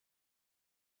different.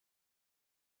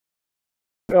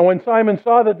 Now, when Simon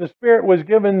saw that the Spirit was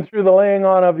given through the laying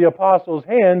on of the apostles'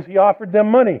 hands, he offered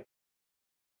them money,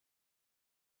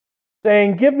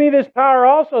 saying, "Give me this power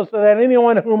also, so that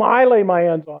anyone whom I lay my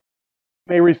hands on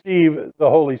may receive the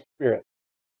Holy Spirit."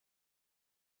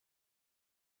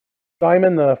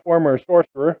 Simon, the former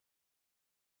sorcerer,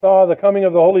 saw the coming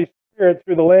of the Holy Spirit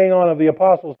through the laying on of the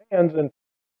apostles' hands and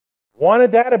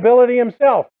wanted that ability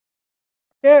himself.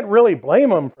 Can't really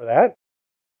blame him for that.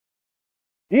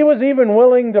 He was even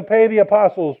willing to pay the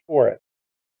apostles for it.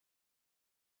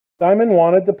 Simon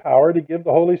wanted the power to give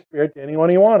the Holy Spirit to anyone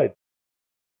he wanted.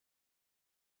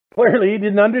 Clearly, he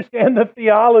didn't understand the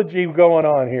theology going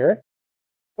on here,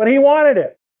 but he wanted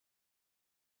it.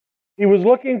 He was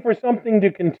looking for something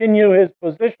to continue his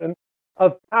position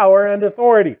of power and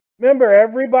authority. Remember,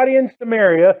 everybody in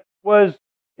Samaria was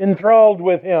enthralled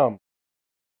with him.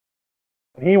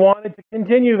 He wanted to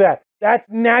continue that. That's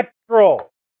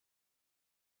natural.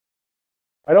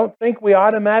 I don't think we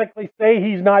automatically say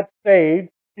he's not saved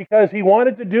because he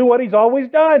wanted to do what he's always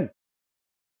done.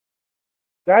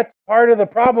 That's part of the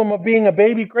problem of being a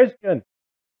baby Christian,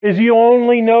 is you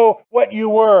only know what you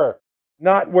were,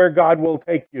 not where God will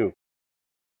take you.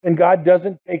 And God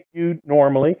doesn't take you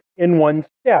normally in one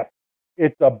step.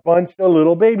 It's a bunch of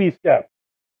little baby steps.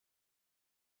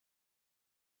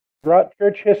 Throughout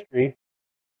church history,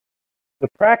 the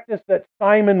practice that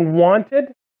Simon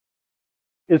wanted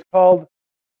is called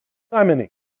simony.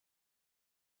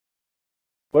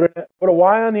 Put a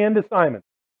Y on the end of Simon.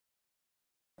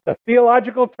 It's a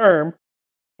theological term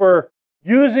for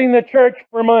using the church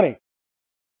for money.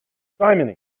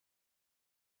 Simony.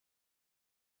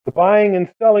 The buying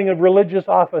and selling of religious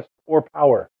office or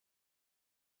power.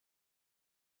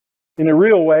 In a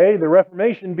real way, the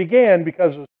Reformation began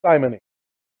because of simony.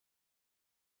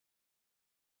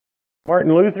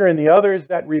 Martin Luther and the others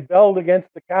that rebelled against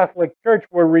the Catholic Church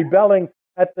were rebelling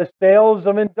at the sales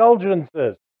of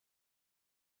indulgences.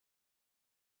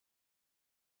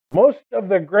 Most of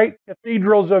the great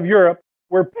cathedrals of Europe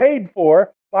were paid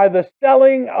for by the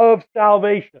selling of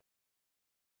salvation.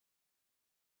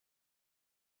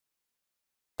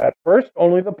 At first,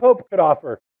 only the Pope could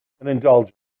offer an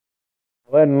indulgence.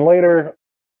 Then later,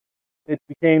 it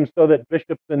became so that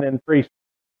bishops and then priests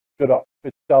could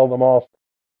sell them also.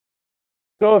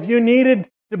 So if you needed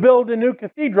to build a new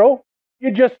cathedral,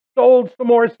 you just sold some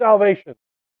more salvation.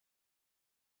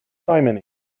 Simony.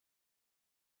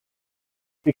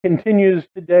 It continues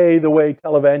today the way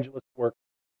televangelists work.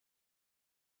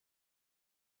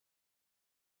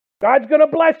 God's going to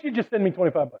bless you, just send me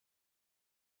 $25.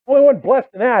 Only one blessed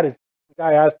in that is the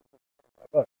guy asked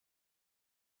for $25.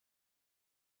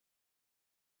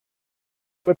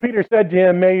 But Peter said to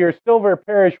him, "May your silver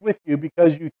perish with you,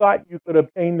 because you thought you could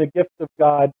obtain the gift of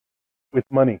God with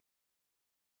money.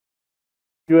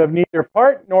 You have neither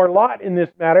part nor lot in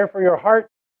this matter, for your heart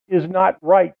is not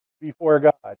right before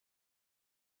God.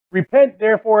 Repent,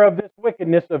 therefore, of this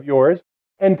wickedness of yours,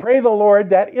 and pray the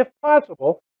Lord that, if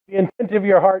possible, the intent of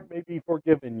your heart may be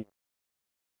forgiven you.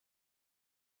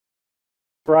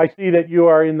 For I see that you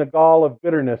are in the gall of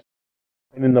bitterness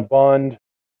and in the bond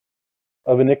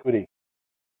of iniquity."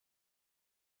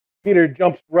 Peter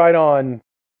jumps right on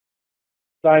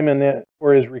Simon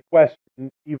for his request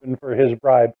and even for his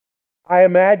bribe. I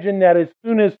imagine that as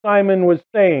soon as Simon was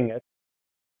saying it,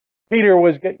 Peter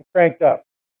was getting cranked up.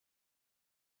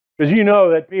 Because you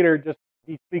know that Peter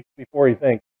he speaks before he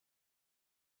thinks.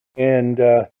 And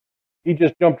he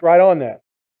just jumped right on that.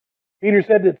 Peter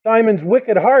said that Simon's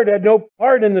wicked heart had no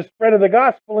part in the spread of the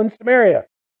gospel in Samaria.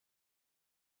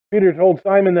 Peter told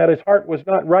Simon that his heart was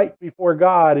not right before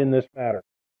God in this matter.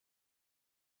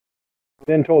 He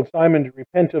then told Simon to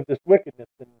repent of this wickedness,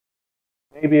 and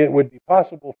maybe it would be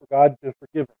possible for God to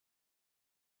forgive him.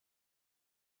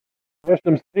 There's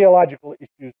some theological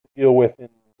issues to deal with in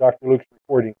Dr. Luke's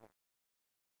recording.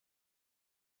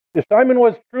 If Simon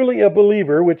was truly a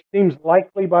believer, which seems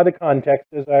likely by the context,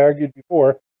 as I argued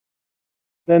before,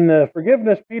 then the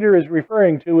forgiveness Peter is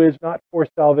referring to is not for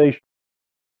salvation.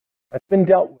 That's been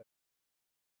dealt with.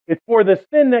 It's for the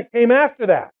sin that came after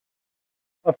that,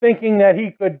 of thinking that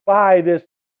he could buy this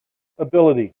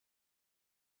ability.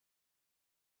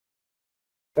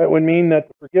 That would mean that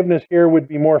the forgiveness here would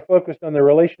be more focused on the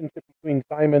relationship between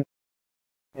Simon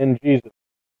and Jesus.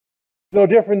 No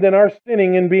different than our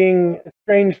sinning and being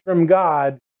estranged from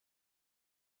God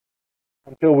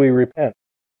until we repent.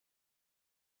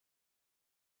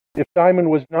 If Simon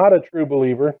was not a true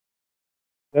believer,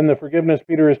 then the forgiveness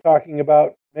Peter is talking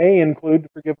about may include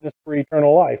forgiveness for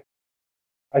eternal life.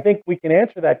 I think we can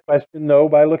answer that question, though,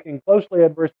 by looking closely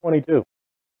at verse 22.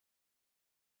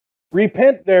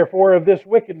 Repent, therefore, of this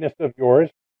wickedness of yours,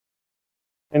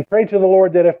 and pray to the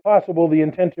Lord that, if possible, the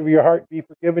intent of your heart be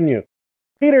forgiven you.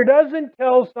 Peter doesn't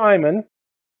tell Simon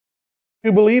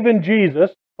to believe in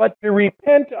Jesus, but to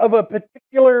repent of a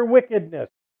particular wickedness.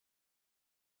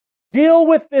 Deal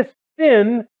with this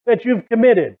sin that you've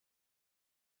committed.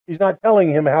 He's not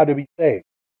telling him how to be saved.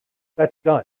 That's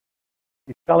done.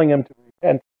 He's telling him to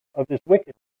repent of this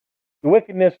wickedness. The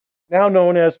wickedness now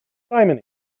known as simony.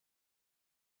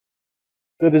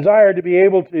 The desire to be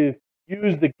able to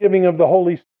use the giving of the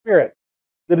Holy Spirit.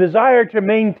 The desire to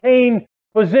maintain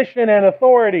position and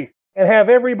authority and have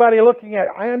everybody looking at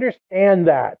it. I understand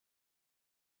that.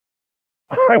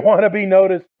 I want to be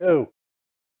noticed too.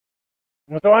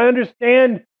 And so I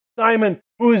understand Simon,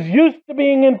 who is used to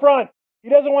being in front. He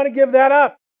doesn't want to give that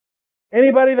up.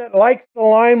 Anybody that likes the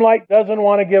limelight doesn't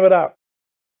want to give it up.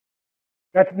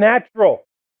 That's natural.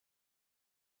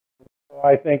 So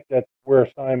I think that's where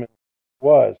Simon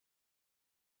was.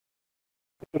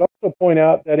 I should also point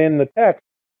out that in the text,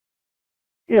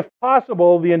 if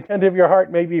possible, the intent of your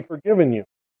heart may be forgiven you.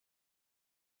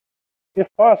 If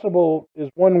possible is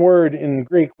one word in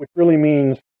Greek which really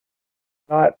means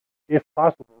not if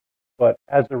possible, but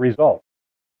as a result.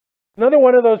 Another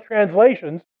one of those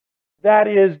translations that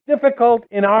is difficult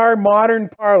in our modern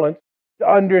parlance to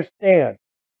understand.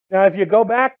 Now, if you go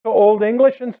back to Old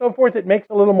English and so forth, it makes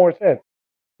a little more sense.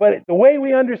 But the way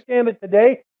we understand it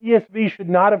today, ESV should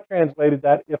not have translated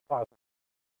that if possible.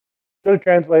 It should have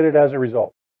translated as a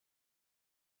result.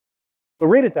 So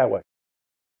read it that way.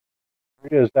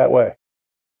 It is that way.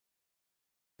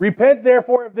 Repent,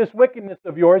 therefore, of this wickedness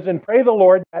of yours, and pray the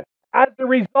Lord that, as a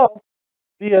result,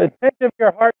 the intent of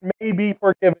your heart may be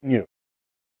forgiven you.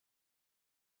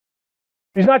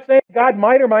 He's not saying God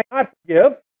might or might not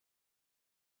forgive.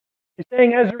 He's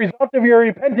saying, as a result of your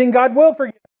repenting, God will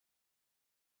forgive.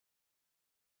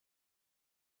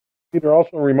 Peter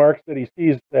also remarks that he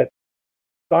sees that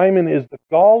Simon is the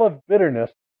gall of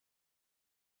bitterness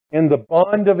and the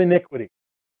bond of iniquity.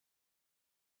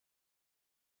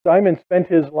 Simon spent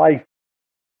his life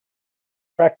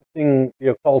practicing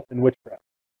the occult and witchcraft,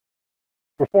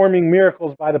 performing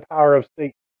miracles by the power of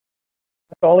Satan.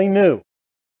 That's all he knew.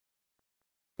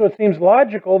 So it seems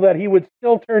logical that he would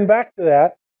still turn back to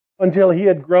that until he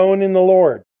had grown in the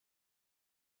Lord.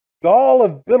 Gall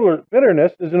of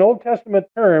bitterness is an Old Testament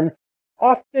term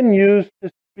often used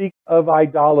to speak of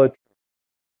idolatry.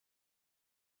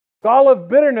 Gall of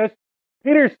bitterness,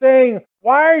 Peter's saying,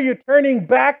 why are you turning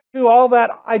back to all that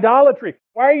idolatry?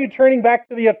 Why are you turning back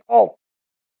to the occult?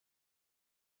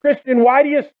 Christian, why do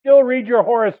you still read your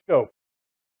horoscope?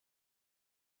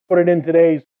 Put it in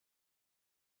today's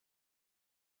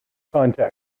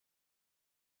context.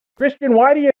 Christian,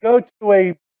 why do you go to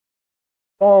a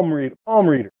palm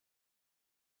reader?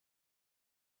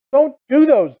 Don't do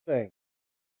those things.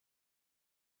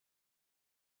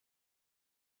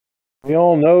 We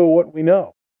all know what we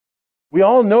know. We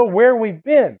all know where we've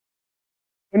been.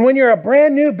 And when you're a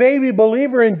brand new baby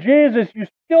believer in Jesus, you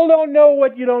still don't know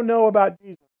what you don't know about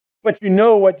Jesus, but you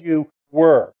know what you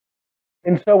were.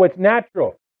 And so it's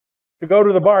natural to go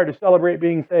to the bar to celebrate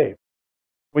being saved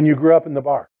when you grew up in the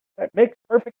bar. That makes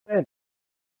perfect sense.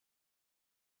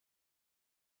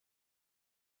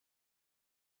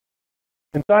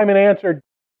 And Simon answered,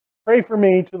 pray for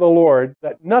me to the Lord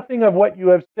that nothing of what you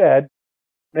have said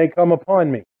may come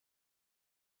upon me.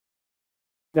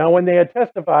 Now, when they had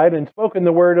testified and spoken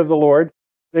the word of the Lord,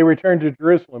 they returned to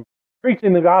Jerusalem,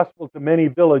 preaching the gospel to many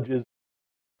villages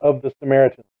of the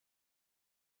Samaritans.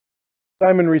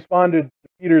 Simon responded to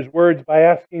Peter's words by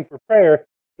asking for prayer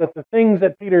that the things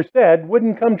that Peter said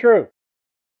wouldn't come true.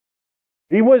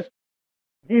 He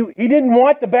didn't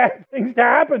want the bad things to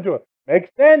happen to him. Makes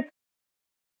sense.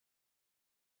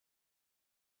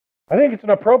 I think it's an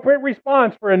appropriate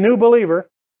response for a new believer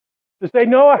to say,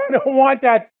 no, I don't want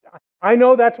that. I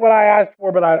know that's what I asked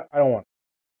for, but I don't want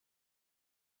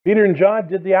it. Peter and John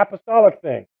did the apostolic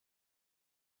thing.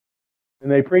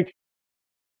 And they preached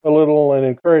a little and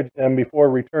encouraged them before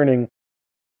returning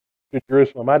to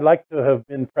Jerusalem. I'd like to have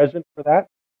been present for that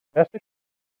message.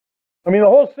 I mean, the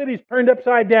whole city's turned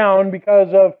upside down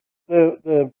because of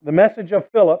the message of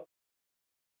Philip.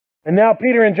 And now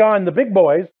Peter and John, the big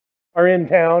boys, are in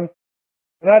town.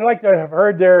 And I'd like to have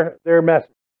heard their message.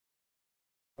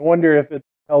 I wonder if it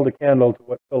held a candle to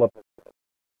what Philip had said.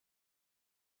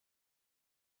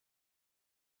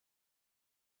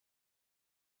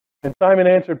 And Simon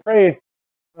answered, pray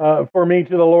for me to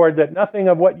the Lord that nothing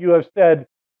of what you have said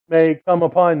may come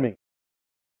upon me.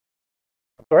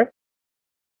 I'm sorry?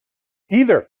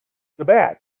 Either. The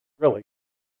bad, really.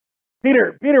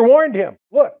 Peter warned him,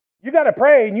 look, you got to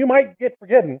pray and you might get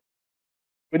forgiven.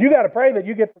 But you got to pray that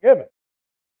you get forgiven.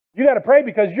 You got to pray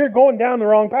because you're going down the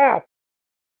wrong path.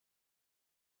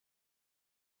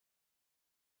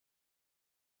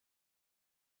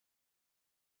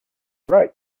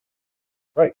 Right.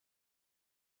 Right.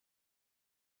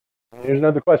 Here's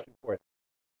another question for you.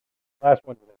 Last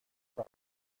one today.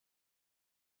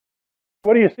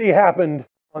 What do you see happened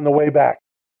on the way back?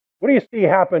 What do you see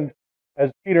happened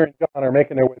as Peter and John are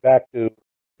making their way back to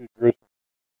Jerusalem?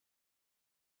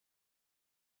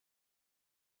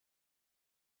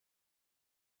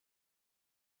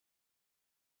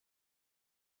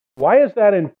 Why is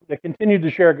that to continue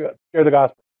to share the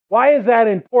gospel? Why is that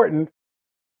important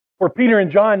for Peter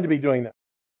and John to be doing that?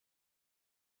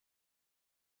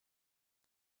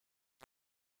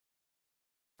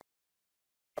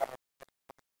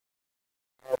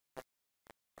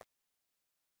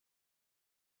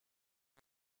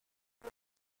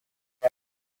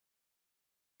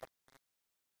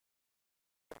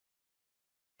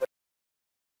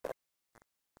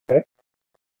 Okay.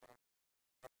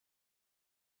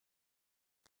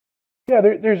 Yeah,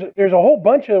 there's a whole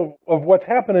bunch of what's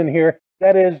happening here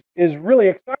that is really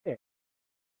exciting.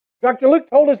 Dr. Luke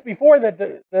told us before that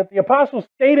the apostles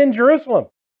stayed in Jerusalem.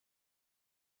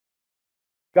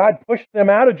 God pushed them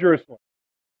out of Jerusalem.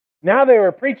 Now they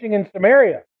were preaching in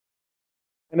Samaria.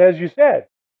 And as you said,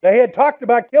 they had talked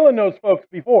about killing those folks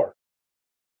before.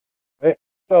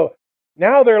 So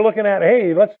now they're looking at,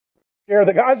 hey, let's share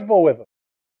the gospel with them.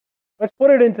 Let's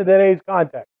put it into today's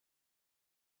context.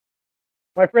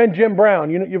 My friend Jim Brown,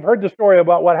 you've heard the story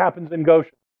about what happens in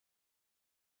Goshen.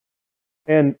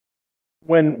 And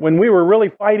when we were really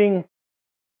fighting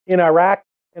in Iraq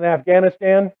and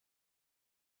Afghanistan,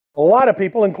 a lot of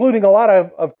people, including a lot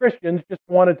of Christians, just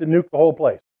wanted to nuke the whole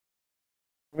place.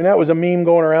 I mean, that was a meme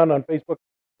going around on Facebook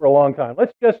for a long time.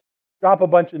 Let's just drop a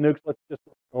bunch of nukes. Let's just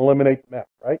eliminate the mess,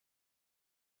 right?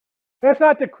 That's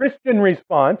not the Christian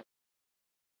response.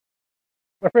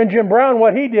 My friend Jim Brown,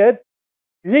 what he did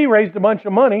is he raised a bunch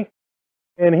of money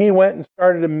and he went and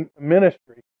started a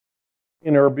ministry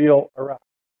in Erbil, Iraq.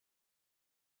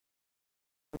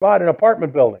 He bought an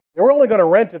apartment building. They were only going to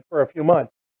rent it for a few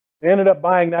months. They ended up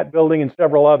buying that building and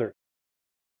several others,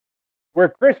 where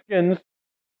Christians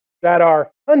that are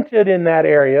hunted in that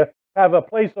area have a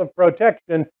place of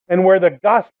protection and where the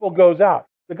gospel goes out.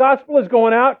 The gospel is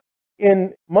going out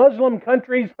in Muslim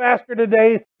countries faster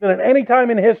today than at any time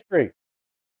in history.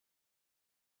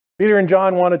 Peter and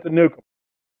John wanted to nuke them.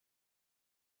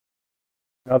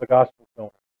 Now the gospel's going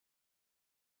out.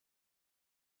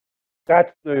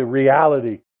 That's the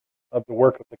reality of the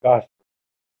work of the gospel.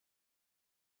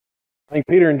 I think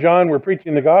Peter and John were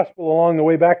preaching the gospel along the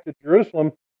way back to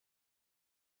Jerusalem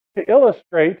to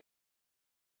illustrate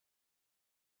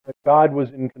that God was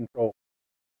in control,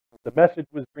 that the message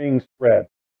was being spread,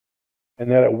 and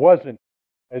that it wasn't,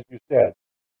 as you said,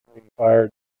 being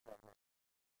fired.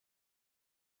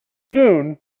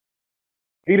 Soon,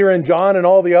 Peter and John and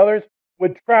all the others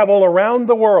would travel around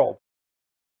the world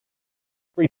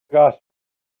preaching the gospel.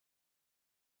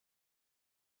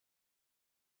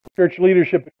 Church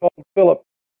leadership called Philip,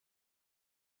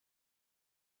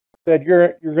 said,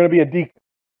 you're going to be a deacon.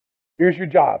 Here's your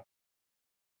job.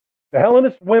 The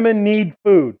Hellenist women need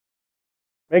food.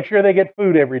 Make sure they get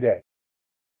food every day.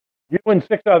 You and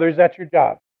 6 others, that's your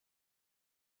job.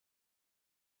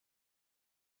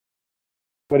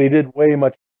 But he did way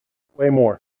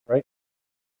more, right?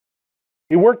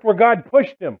 He worked where God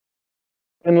pushed him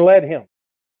and led him.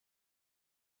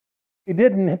 He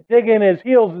didn't dig in his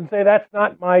heels and say, that's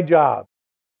not my job.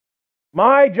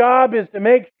 My job is to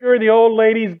make sure the old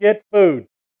ladies get food.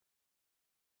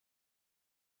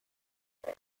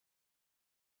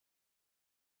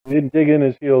 He didn't dig in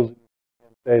his heels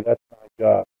and say, that's my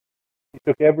job. He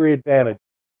took every advantage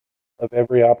of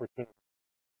every opportunity.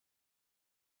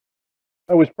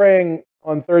 I was praying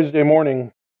on Thursday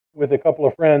morning with a couple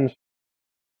of friends.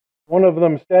 One of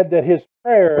them said that his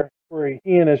prayer for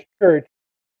he and his church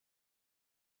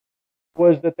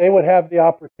was that they would have the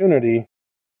opportunity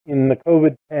in the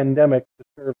COVID pandemic to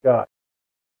serve God.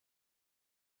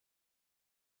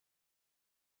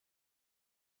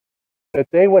 That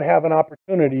they would have an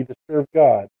opportunity to serve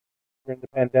God during the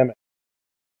pandemic.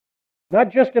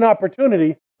 Not just an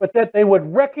opportunity, but that they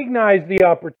would recognize the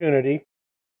opportunity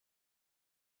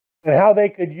and how they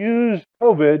could use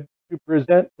COVID to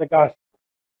present the gospel.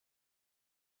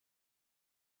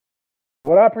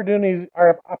 What opportunities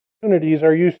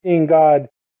are you seeing God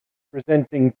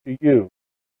presenting to you?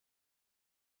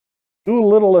 Do a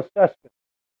little assessment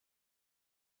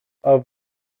of,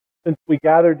 since we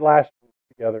gathered last week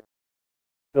together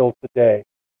till today.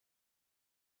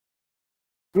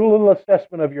 Do a little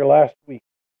assessment of your last week.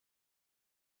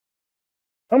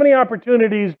 How many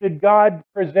opportunities did God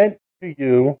present to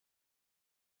you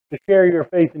to share your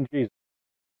faith in Jesus?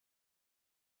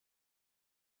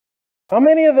 How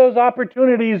many of those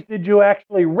opportunities did you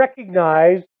actually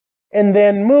recognize and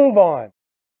then move on?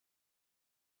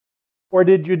 Or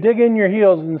did you dig in your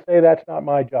heels and say, that's not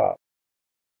my job?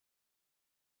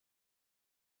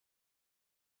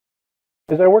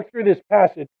 As I worked through this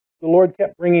passage, the Lord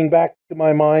kept bringing back to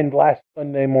my mind last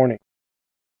Sunday morning.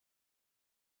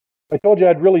 I told you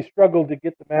I'd really struggled to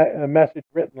get the message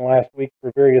written last week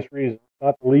for various reasons,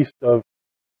 not the least of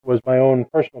was my own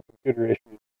personal computer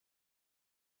issues.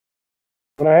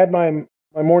 When I had my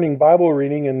morning Bible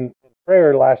reading and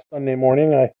prayer last Sunday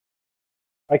morning,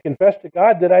 I confessed to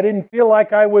God that I didn't feel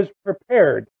like I was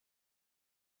prepared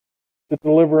to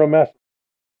deliver a message.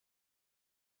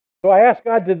 So I asked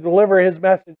God to deliver His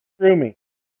message through me,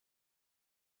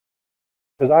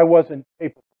 because I wasn't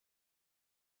capable.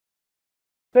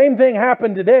 Same thing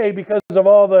happened today because of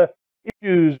all the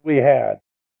issues we had.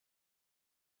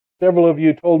 Several of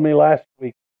you told me last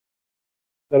week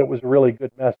that it was a really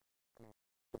good message.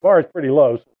 The bar is pretty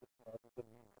low, so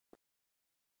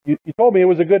you told me it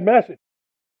was a good message.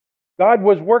 God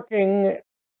was working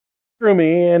through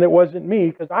me, and it wasn't me,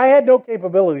 because I had no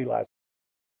capability last week.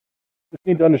 Just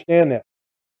need to understand that.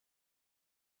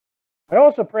 I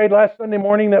also prayed last Sunday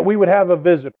morning that we would have a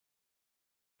visitor.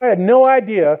 I had no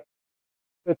idea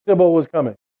that Sybil was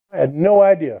coming. I had no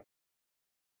idea.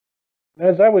 And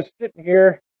as I was sitting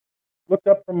here, looked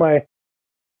up from my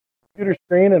computer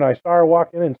screen, and I saw her walk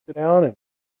in and sit down, and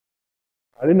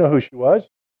I didn't know who she was.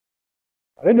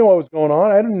 I didn't know what was going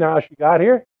on. I didn't know how she got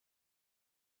here.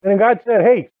 And then God said,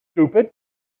 hey, stupid,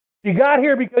 she got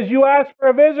here because you asked for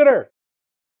a visitor.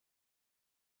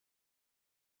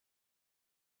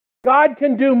 God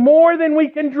can do more than we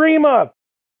can dream of.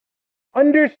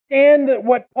 Understand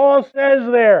what Paul says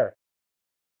there.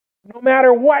 No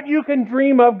matter what you can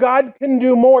dream of, God can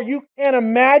do more. You can't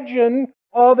imagine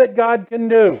all that God can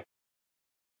do.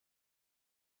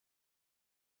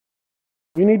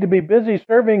 We need to be busy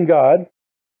serving God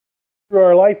through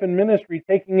our life and ministry,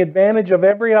 taking advantage of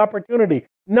every opportunity,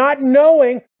 not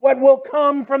knowing what will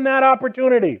come from that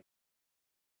opportunity.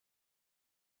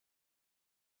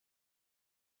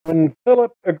 When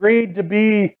Philip agreed to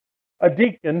be a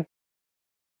deacon,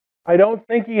 I don't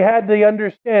think he had the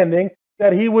understanding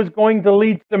that he was going to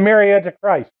lead Samaria to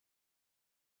Christ.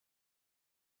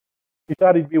 He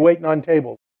thought he'd be waiting on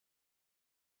tables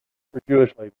for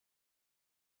Jewish ladies.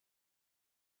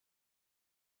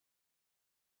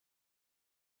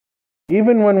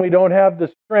 Even when we don't have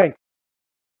the strength,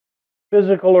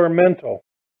 physical or mental,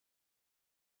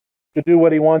 to do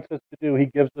what He wants us to do, He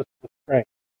gives us the strength.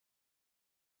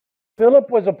 Philip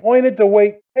was appointed to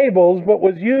wait tables, but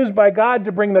was used by God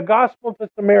to bring the gospel to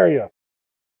Samaria.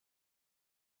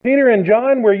 Peter and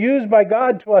John were used by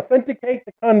God to authenticate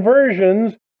the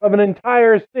conversions of an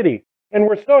entire city, and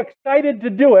were so excited to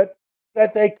do it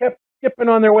that they kept skipping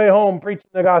on their way home, preaching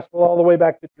the gospel all the way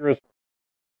back to Jerusalem.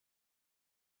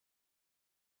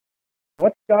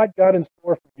 What's God got in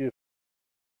store for you?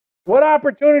 What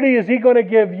opportunity is He going to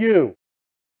give you?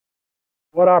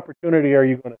 What opportunity are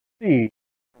you going to see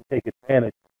and take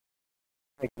advantage of?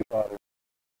 Thank you, Father,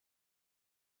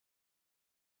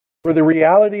 for the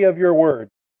reality of your word.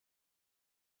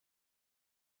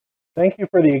 Thank you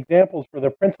for the examples, for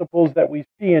the principles that we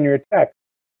see in your text.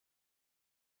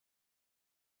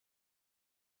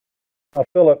 Now,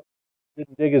 Philip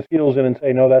didn't dig his heels in and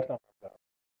say, no, that's not my job.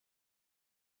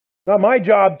 It's not my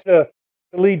job to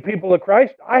lead people to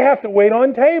Christ. I have to wait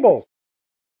on tables.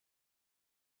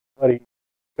 But he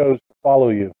chose to follow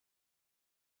you.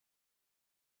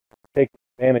 Take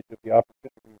advantage of the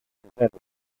opportunity presented.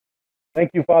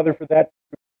 Thank you, Father, for that.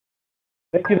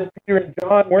 Thank you that Peter and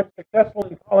John weren't successful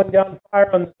in calling down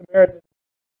fire on the Samaritans,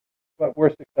 but were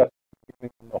successful in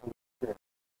giving them the Holy Spirit.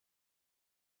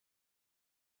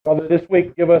 Father, this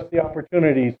week, give us the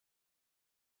opportunities.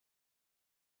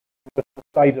 Give us the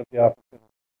sight of the opportunities.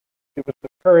 Give us the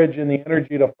courage and the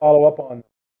energy to follow up on them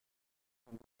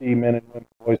and to see men and women,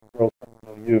 boys and girls come to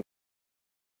know you.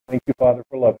 Thank you, Father,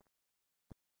 for loving us.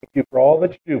 Thank you for all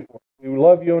that you do for us. We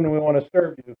love you and we want to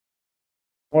serve you.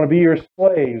 We want to be your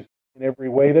slaves in every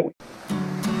way that we can.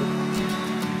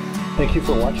 Thank you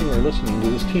for watching or listening to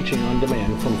this teaching on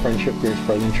demand from Friendship Grace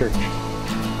Brethren Church.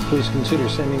 Please consider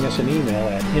sending us an email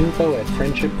at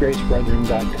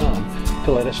info@friendshipgracebrethren.com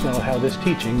to let us know how this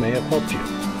teaching may have helped you.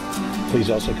 Please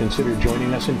also consider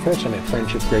joining us in person at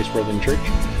Friendship Grace Brethren Church,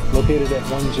 located at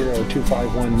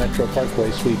 10251 Metro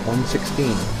Parkway, Suite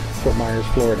 116, Fort Myers,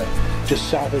 Florida, just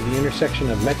south of the intersection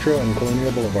of Metro and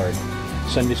Colonial Boulevard.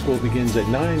 Sunday school begins at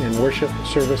 9 and worship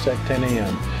service at 10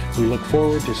 a.m. We look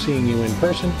forward to seeing you in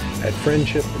person at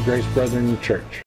Friendship Grace Brethren Church.